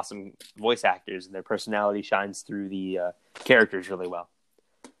two awesome voice actors, and their personality shines through the characters really well.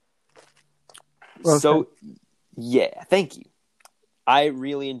 So, yeah, thank you. I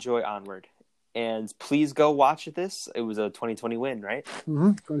really enjoy Onward. And please go watch this. It was a 2020 win, right?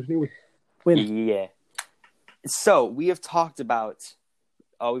 Mm-hmm. 2020 win. Yeah. So, we have talked about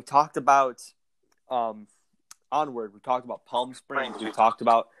Onward. We've talked about Palm Springs. We've talked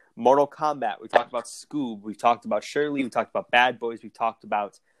about Mortal Kombat. We've talked about Scoob. We've talked about Shirley. We've talked about Bad Boys. We've talked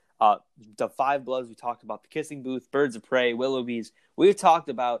about The Five Bloods. We've talked about The Kissing Booth, Birds of Prey, Willoughbys. We've talked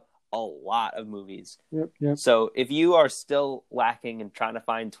about a lot of movies. Yep. So if you are still lacking and trying to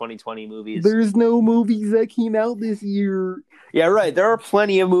find 2020 movies, there's no movies that came out this year. Yeah, right. There are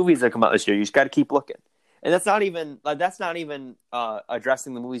plenty of movies that come out this year. You just got to keep looking. And that's not even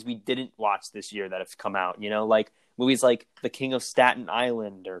addressing the movies we didn't watch this year that have come out. You know, like movies like The King of Staten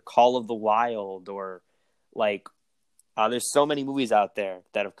Island or Call of the Wild, or like there's so many movies out there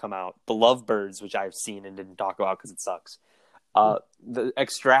that have come out. The Lovebirds, which I've seen and didn't talk about because it sucks. The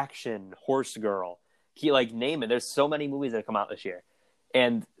Extraction, Horse Girl, name it. There's so many movies that have come out this year,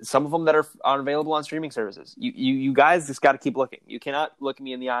 and some of them that are available on streaming services. You guys just got to keep looking. You cannot look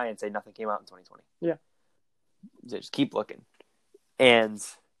me in the eye and say nothing came out in 2020. Yeah, just keep looking. And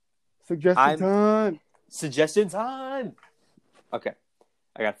Suggestion time. Okay,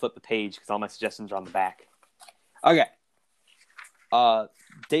 I gotta flip the page because all my suggestions are on the back. Okay,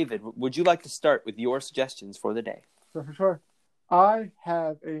 David, would you like to start with your suggestions for the day? For sure. I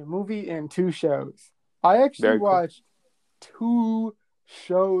have a movie and 2 shows. I actually watched 2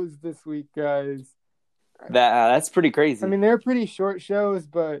 shows this week, guys. That's pretty crazy. I mean, they're pretty short shows,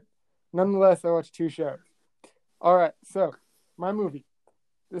 but nonetheless, I watched 2 shows. All right, so my movie.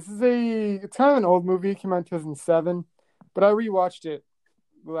 It's kind of an old movie. It came out in 2007, but I rewatched it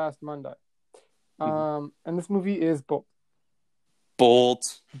last Monday. And this movie is Bolt.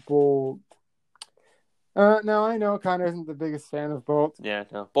 Now, I know Connor isn't the biggest fan of Bolt. Yeah,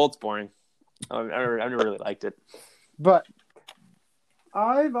 no. Bolt's boring. I've never really liked it. But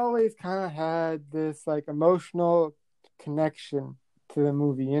I've always kind of had this, emotional connection to the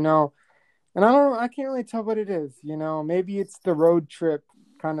movie, you know? And I can't really tell what it is, you know? Maybe it's the road trip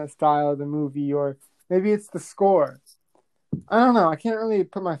kind of style of the movie, or maybe it's the score. I don't know. I can't really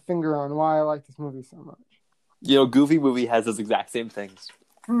put my finger on why I like this movie so much. You know, Goofy movie has those exact same things.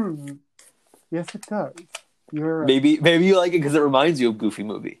 Yes, it does. You're right. Maybe you like it because it reminds you of Goofy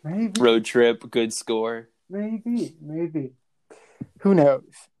movie. Maybe. Road trip, good score. Maybe. Who knows?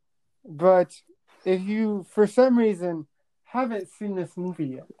 But if you, for some reason, haven't seen this movie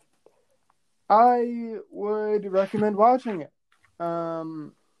yet, I would recommend watching it.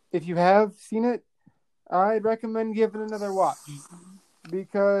 If you have seen it, I'd recommend giving it another watch,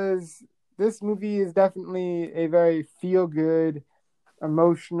 because this movie is definitely a very feel-good,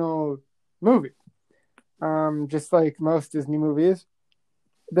 emotional movie. Just like most Disney movies,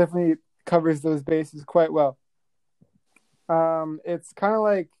 definitely covers those bases quite well. It's kind of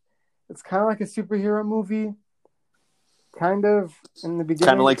like a superhero movie, kind of in the beginning.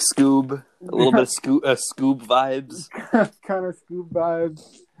 Kind of like Scoob, a little bit of Scoob vibes. Kind of Scoob vibes,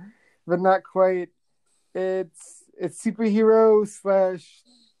 but not quite. It's superhero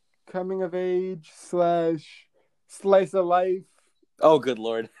 / coming of age / slice of life. Oh, good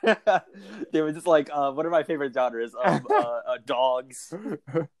Lord. They were just like, what are my favorite genres? Dogs.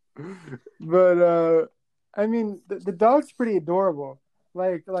 But I mean, the dog's pretty adorable.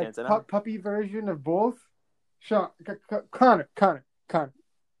 Like Can't deny. puppy version of both. Sean, Connor.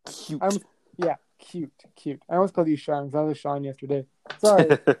 Cute. Yeah, cute. I almost called you Sean because I was Sean yesterday.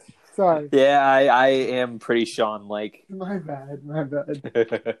 Sorry, sorry. Yeah, I am pretty Sean-like. My bad.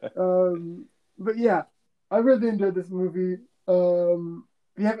 But yeah, I really enjoyed this movie. If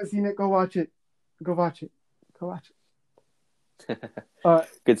you haven't seen it, go watch it. Go watch it.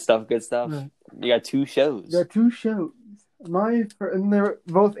 Good stuff. Good stuff. Right. You got 2 shows. There are 2 shows. And they're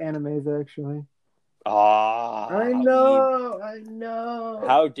both animes actually. Ah, I know.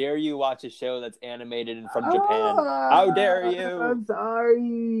 how dare you watch a show that's animated and from Japan? How dare you? I'm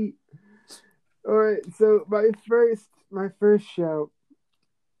sorry. All right, so my first show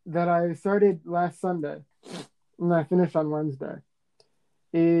that I started last Sunday and I finished on Wednesday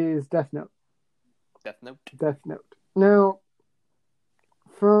is Death Note. Death Note. Now,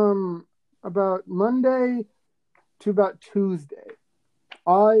 from about Monday to about Tuesday,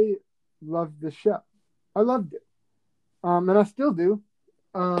 I loved the show. I loved it. And I still do.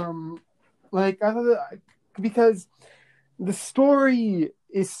 Like I thought because the story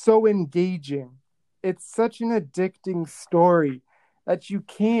is so engaging. It's such an addicting story that you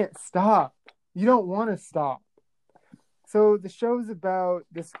can't stop. You don't want to stop. So the show's about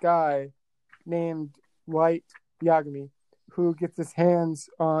this guy named Light Yagami who gets his hands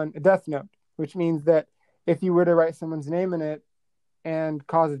on a death note, which means that if you were to write someone's name in it and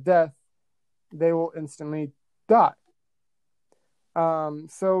cause a death, they will instantly die.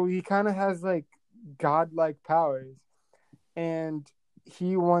 So he kind of has like godlike powers, and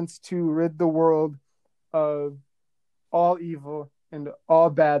he wants to rid the world of all evil and all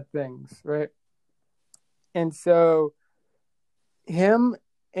bad things, right? And so him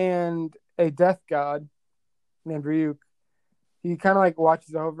and a death god named Ryuk, he kind of like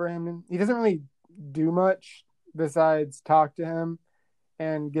watches over him, and he doesn't really do much besides talk to him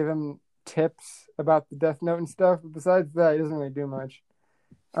and give him tips about the Death Note and stuff. But besides that, he doesn't really do much.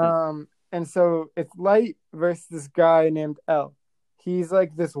 And so it's Light versus this guy named L. He's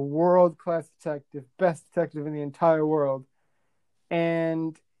like this world-class detective, best detective in the entire world.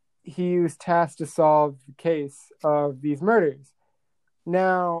 And he was tasked to solve the case of these murders.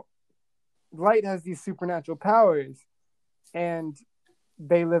 Now, Light has these supernatural powers, and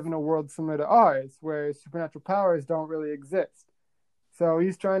they live in a world similar to ours, where supernatural powers don't really exist. So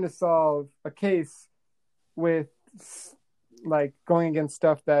he's trying to solve a case with, like, going against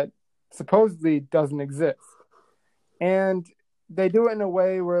stuff that supposedly doesn't exist. And they do it in a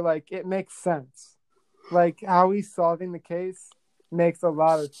way where, like, it makes sense. Like, how he's solving the case makes a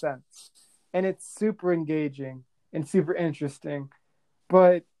lot of sense. And it's super engaging and super interesting.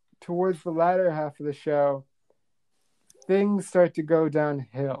 But towards the latter half of the show, things start to go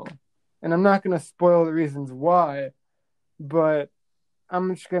downhill. And I'm not going to spoil the reasons why, but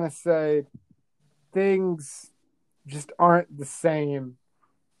I'm just going to say things just aren't the same.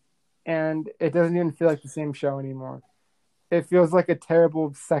 And it doesn't even feel like the same show anymore. It feels like a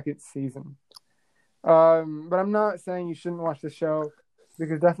terrible second season. But I'm not saying you shouldn't watch the show,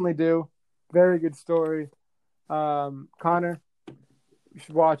 because definitely do. Very good story. Connor, you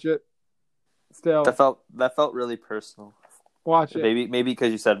should watch it. Still, that felt really personal. Watch it. Maybe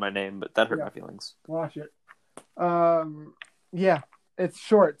because you said my name, but that hurt my feelings. Watch it. Yeah, it's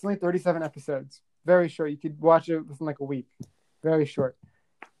short. It's only 37 episodes. Very short. You could watch it within like a week. Very short.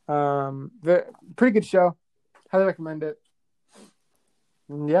 Pretty good show. Highly recommend it.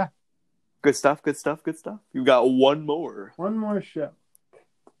 Yeah. Good stuff. You got one more. One more show.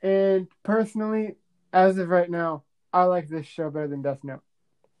 And personally, as of right now, I like this show better than Death Note.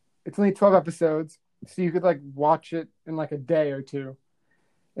 It's only 12 episodes, so you could like watch it in like a day or two.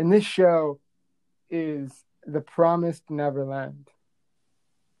 And this show is The Promised Neverland.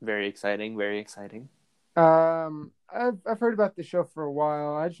 Very exciting. I've heard about this show for a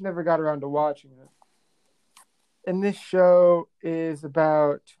while. I just never got around to watching it. And this show is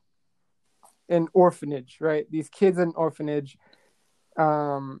about an orphanage, right? These kids in an orphanage,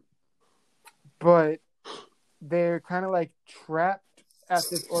 but they're kind of like trapped at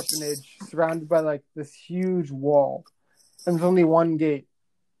this orphanage, surrounded by like this huge wall, and there's only one gate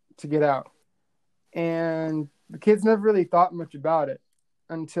to get out. And the kids never really thought much about it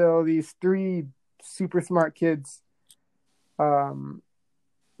until these 3 super smart kids want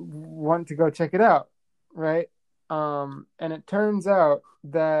to go check it out, right? And it turns out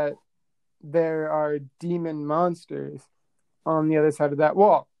that there are demon monsters on the other side of that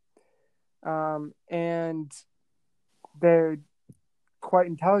wall. And they're quite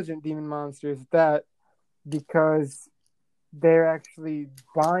intelligent demon monsters at that, because they're actually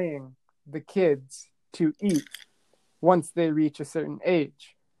buying the kids to eat once they reach a certain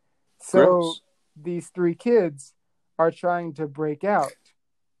age. So Gross. these three kids are trying to break out.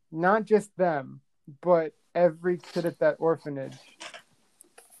 Not just them, but every kid at that orphanage.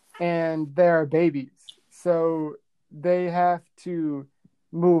 And they are babies. So they have to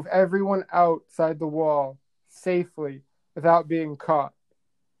move everyone outside the wall safely without being caught.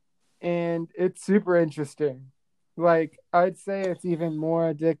 And it's super interesting. Like, I'd say it's even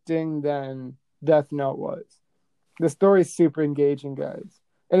more addicting than Death Note was. The story's super engaging, guys.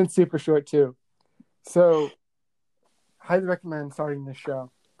 And it's super short, too. So, highly recommend starting this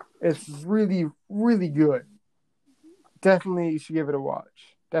show. It's really, really good. Definitely, you should give it a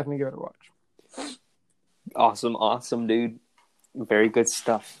watch. Definitely give it a watch. Awesome, dude. Very good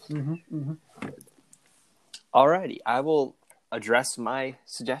stuff. Alrighty, I will address my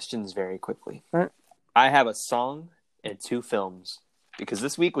suggestions very quickly. All right. I have a song and 2 films because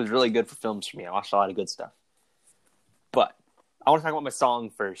this week was really good for films for me. I watched a lot of good stuff. But I want to talk about my song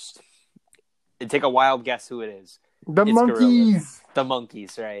first. And take a wild guess who it is. The It's Monkees. Gorillaz. The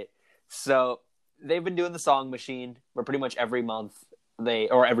Monkees, right? So they've been doing the Song Machine where pretty much every month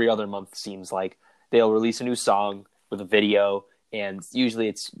or every other month seems like they'll release a new song with a video, and usually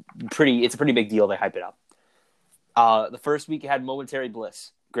it's a pretty big deal. They hype it up. The first week it had Momentary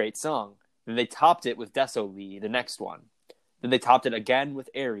Bliss. Great song. Then they topped it with Desoli, the next one. Then they topped it again with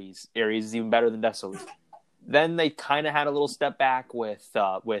Aries. Aries is even better than Desoli. Then they kind of had a little step back with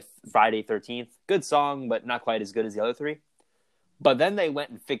Friday 13th. Good song, but not quite as good as the other 3. But then they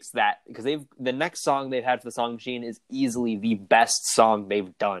went and fixed that because the next song they've had for the Song Machine is easily the best song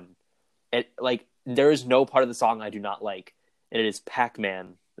they've done. There is no part of the song I do not like, and it is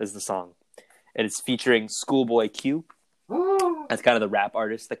Pac-Man is the song. And it's featuring Schoolboy Q. That's kind of the rap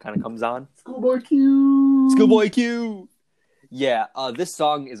artist that kind of comes on. Schoolboy Q. Yeah, this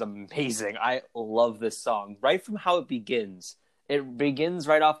song is amazing. I love this song. Right from how it begins. It begins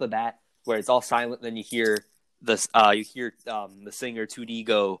right off the bat where it's all silent. Then you hear the singer 2D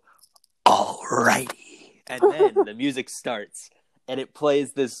go, "Alrighty," and then the music starts, and it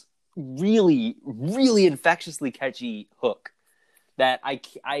plays this really, really infectiously catchy hook that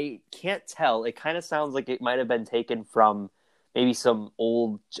I can't tell. It kind of sounds like it might have been taken from maybe some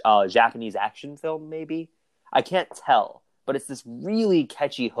old Japanese action film, maybe. I can't tell, but it's this really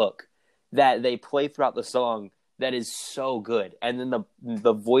catchy hook that they play throughout the song that is so good. And then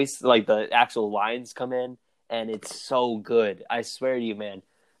the voice, like the actual lines come in, and it's so good. I swear to you, man.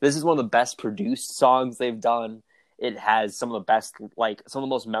 This is one of the best produced songs they've done. It has some of the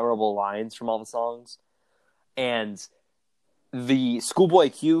most memorable lines from all the songs. And the Schoolboy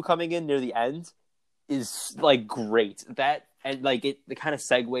Q coming in near the end is like great. That and like it kind of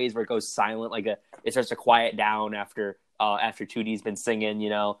segues where it goes silent, it starts to quiet down after 2D's been singing,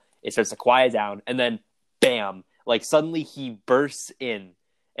 it starts to quiet down, and then bam, like suddenly he bursts in,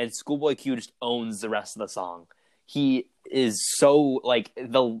 and Schoolboy Q just owns the rest of the song. He is so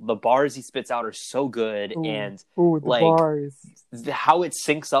the bars he spits out are so good, and the bars. How it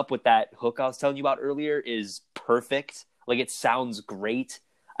syncs up with that hook I was telling you about earlier is perfect. Like it sounds great.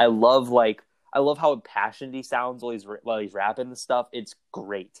 I love how impassioned he sounds while he's rapping and stuff. It's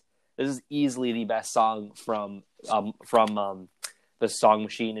great. This is easily the best song from the Song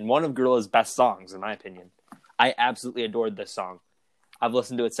Machine, and one of Gorillaz' best songs, in my opinion. I absolutely adored this song. I've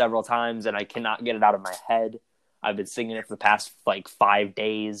listened to it several times, and I cannot get it out of my head. I've been singing it for the past 5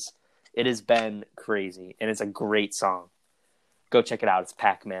 days. It has been crazy, and it's a great song. Go check it out. It's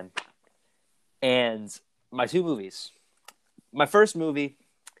Pac-Man. And my 2 movies. My first movie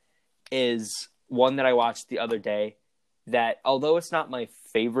is one that I watched the other day that, although it's not my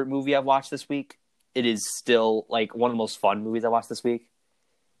favorite movie I've watched this week, it is still like one of the most fun movies I watched this week.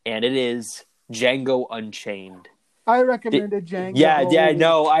 And it is Django Unchained. I recommended Django. Yeah, I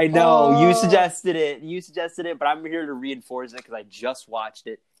know. You suggested it, but I'm here to reinforce it because I just watched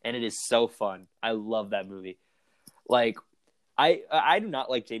it, and it is so fun. I love that movie. Like, I do not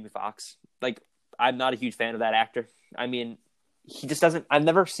like Jamie Foxx. Like, I'm not a huge fan of that actor. I mean, he just doesn't. I've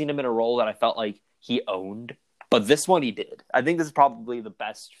never seen him in a role that I felt like he owned, but this one he did. I think this is probably the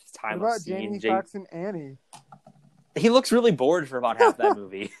best time what about I've seen Jamie Foxx and Annie? He looks really bored for about half that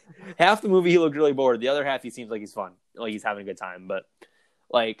movie. Half the movie he looked really bored. The other half he seems like he's fun, like he's having a good time. But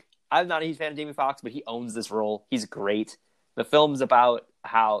like, I'm not a huge fan of Jamie Foxx, but he owns this role. He's great. The film's about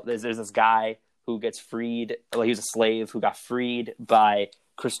how there's this guy who gets freed. Well, he was a slave who got freed by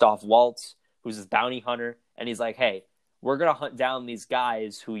Christoph Waltz, who's this bounty hunter, and he's like, "Hey, we're gonna hunt down these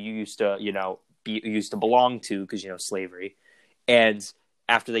guys who you used to belong to because slavery." And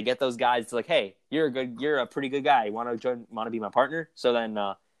after they get those guys, it's like, "Hey, you're a pretty good guy. You want to be my partner?" So then,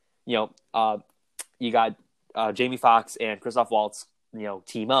 you got Jamie Foxx and Christoph Waltz,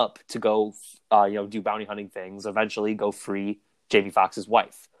 team up to go, do bounty hunting things. Eventually, go free Jamie Foxx's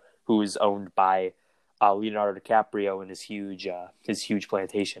wife, who is owned by Leonardo DiCaprio and his huge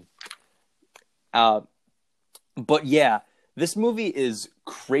plantation. But yeah, this movie is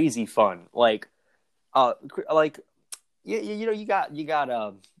crazy fun. You got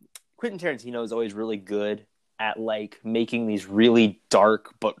Quentin Tarantino is always really good at making these really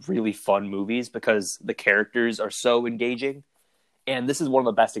dark but really fun movies because the characters are so engaging. And this is one of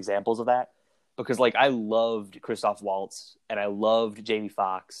the best examples of that because I loved Christoph Waltz and I loved Jamie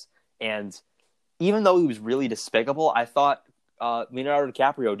Foxx, and even though he was really despicable, I thought Leonardo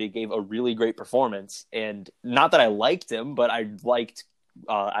DiCaprio gave a really great performance. And not that I liked him, but I liked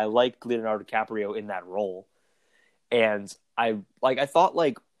Leonardo DiCaprio in that role. And I thought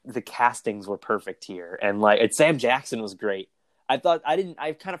the castings were perfect here, and Sam Jackson was great. I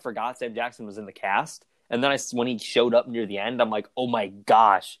kind of forgot Sam Jackson was in the cast, and then when he showed up near the end, I'm like, oh my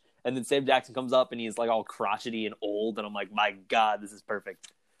gosh! And then Sam Jackson comes up and he's all crotchety and old, and I'm like, my God, this is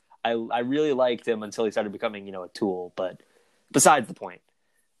perfect. I really liked him until he started becoming a tool, but besides the point.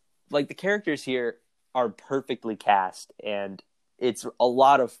 The characters here are perfectly cast, and it's a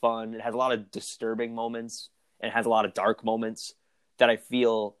lot of fun. It has a lot of disturbing moments, and it has a lot of dark moments that I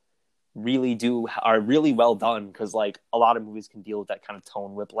feel are really well done, because a lot of movies can deal with that kind of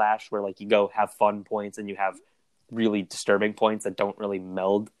tone whiplash where you go have fun points and you have really disturbing points that don't really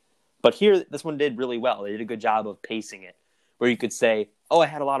meld. But here, this one did really well. They did a good job of pacing it, where you could say, oh, I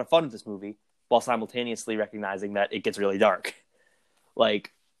had a lot of fun with this movie, while simultaneously recognizing that it gets really dark.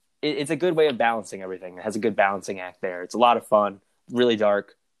 It's a good way of balancing everything. It has a good balancing act there. It's a lot of fun, really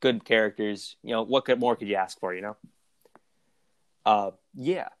dark, good characters. What more could you ask for,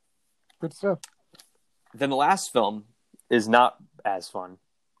 Yeah. Good stuff. Then the last film is not as fun,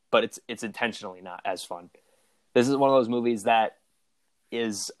 but it's intentionally not as fun. This is one of those movies that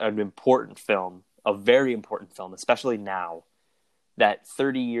is an important film, a very important film, especially now, that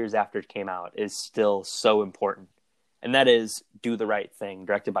 30 years after it came out is still so important. And that is Do the Right Thing,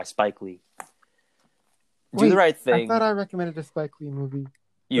 directed by Spike Lee. Do the Right Thing. I thought I recommended a Spike Lee movie.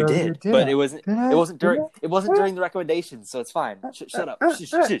 You did, but it wasn't during the recommendations, so it's fine. Shut up.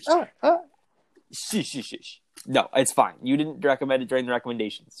 Shush. No, it's fine. You didn't recommend it during the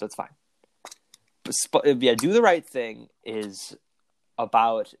recommendations, so it's fine. Yeah, Do the Right Thing is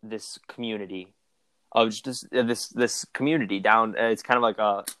about this community of just this community down. It's kind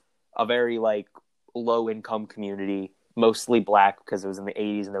of a very low income community, mostly black because it was in the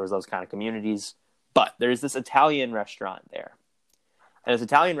 80s and there was those kind of communities. But there's this Italian restaurant there. And this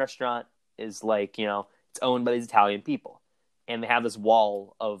Italian restaurant is it's owned by these Italian people. And they have this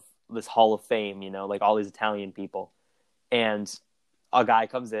wall of this Hall of Fame, all these Italian people. And a guy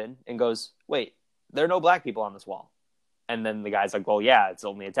comes in and goes, wait, there are no black people on this wall. And then the guy's like, well, yeah, it's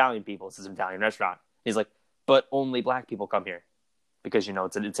only Italian people. This is an Italian restaurant. He's like, but only black people come here because,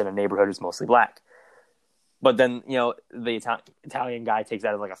 it's in a neighborhood that's mostly black. But then, the Italian guy takes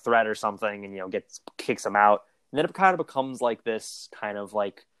that as a threat or something and, kicks him out. And then it kind of becomes this kind of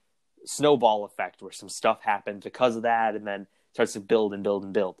snowball effect where some stuff happens because of that, and then starts to build and build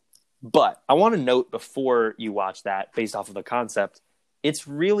and build. But I want to note before you watch that, based off of the concept, it's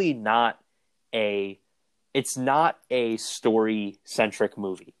really not a story-centric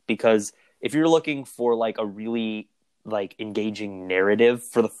movie. Because if you're looking for a really engaging narrative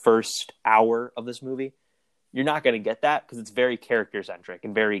for the first hour of this movie, you're not going to get that because it's very character-centric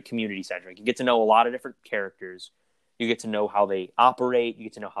and very community-centric. You get to know a lot of different characters. You get to know how they operate. You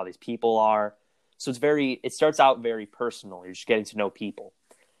get to know how these people are. So it starts out very personal. You're just getting to know people.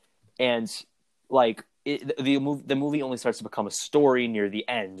 And the movie only starts to become a story near the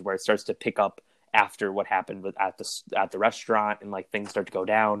end, where it starts to pick up after what happened at the restaurant, and things start to go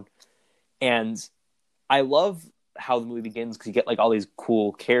down. And I love how the movie begins because you get all these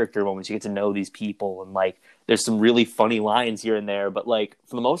cool character moments. You get to know these people, and there's some really funny lines here and there, but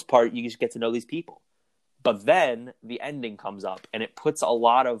for the most part you just get to know these people. But then the ending comes up and it puts a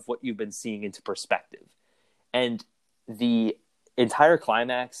lot of what you've been seeing into perspective, and the entire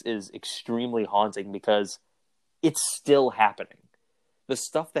climax is extremely haunting because it's still happening. The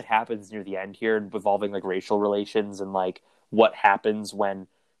stuff that happens near the end here, involving racial relations and what happens when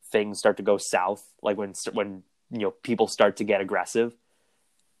things start to go south, when people start to get aggressive,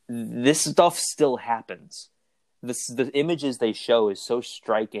 this stuff still happens. The images they show is so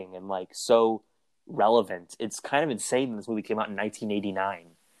striking and so relevant. It's kind of insane. This movie came out in 1989.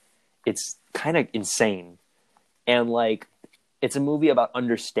 It's kind of insane. And it's a movie about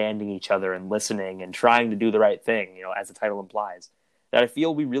understanding each other and listening and trying to do the right thing, as the title implies, that I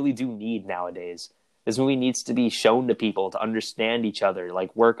feel we really do need nowadays. This movie needs to be shown to people to understand each other,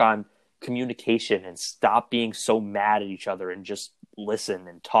 like work on communication and stop being so mad at each other and just listen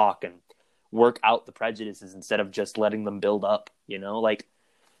and talk and work out the prejudices instead of just letting them build up, you know? Like,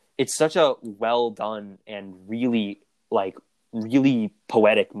 it's such a well done and really, like, really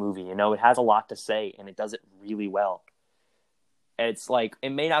poetic movie, you know? It has a lot to say and it does it really well. And it's like,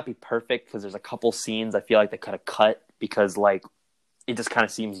 it may not be perfect because there's a couple scenes I feel like they could have cut because, like, it just kind of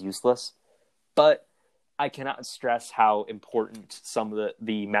seems useless. But I cannot stress how important some of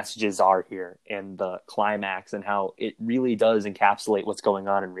the messages are here and the climax and how it really does encapsulate what's going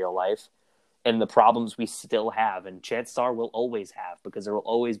on in real life and the problems we still have. And chances are we'll always have, because there will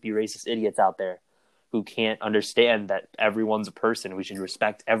always be racist idiots out there who can't understand that everyone's a person. We should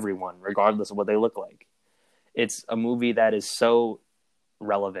respect everyone regardless of what they look like. It's a movie that is so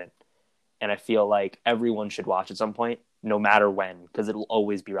relevant. And I feel like everyone should watch at some point, no matter when, because it will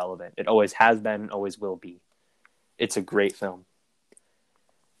always be relevant. It always has been and always will be. It's a great film.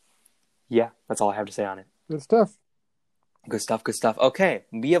 Yeah, that's all I have to say on it. Good stuff. Good stuff, good stuff. Okay,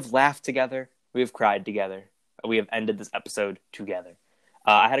 we have laughed together. We have cried together. We have ended this episode together.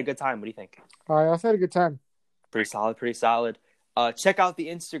 I had a good time. What do you think? I also had a good time. Pretty solid, pretty solid. Check out the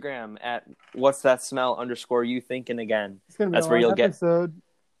Instagram at what's that smell _ you thinking again. It's gonna be That's a where long you'll episode. get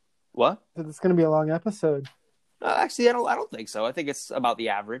what? It's going to be a long episode. Actually, I don't think so. I think it's about the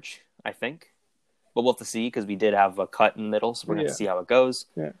average. I think, but we'll have to see because we did have a cut in the middle, so we're gonna have to see how it goes.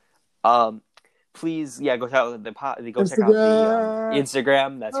 Yeah. Please, go check out the check out the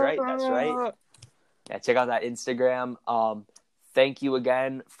Instagram. That's right. That's right. Yeah, check out that Instagram. Thank you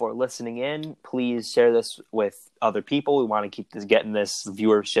again for listening in. Please share this with other people. We want to keep getting this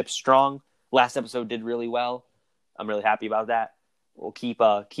viewership strong. Last episode did really well. I'm really happy about that. We'll keep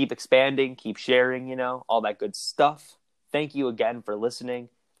expanding, keep sharing, all that good stuff. Thank you again for listening.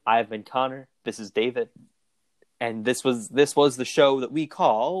 I've been Connor. This is David. And this was the show that we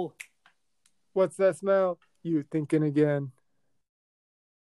call What's That Smell? You Thinking Again.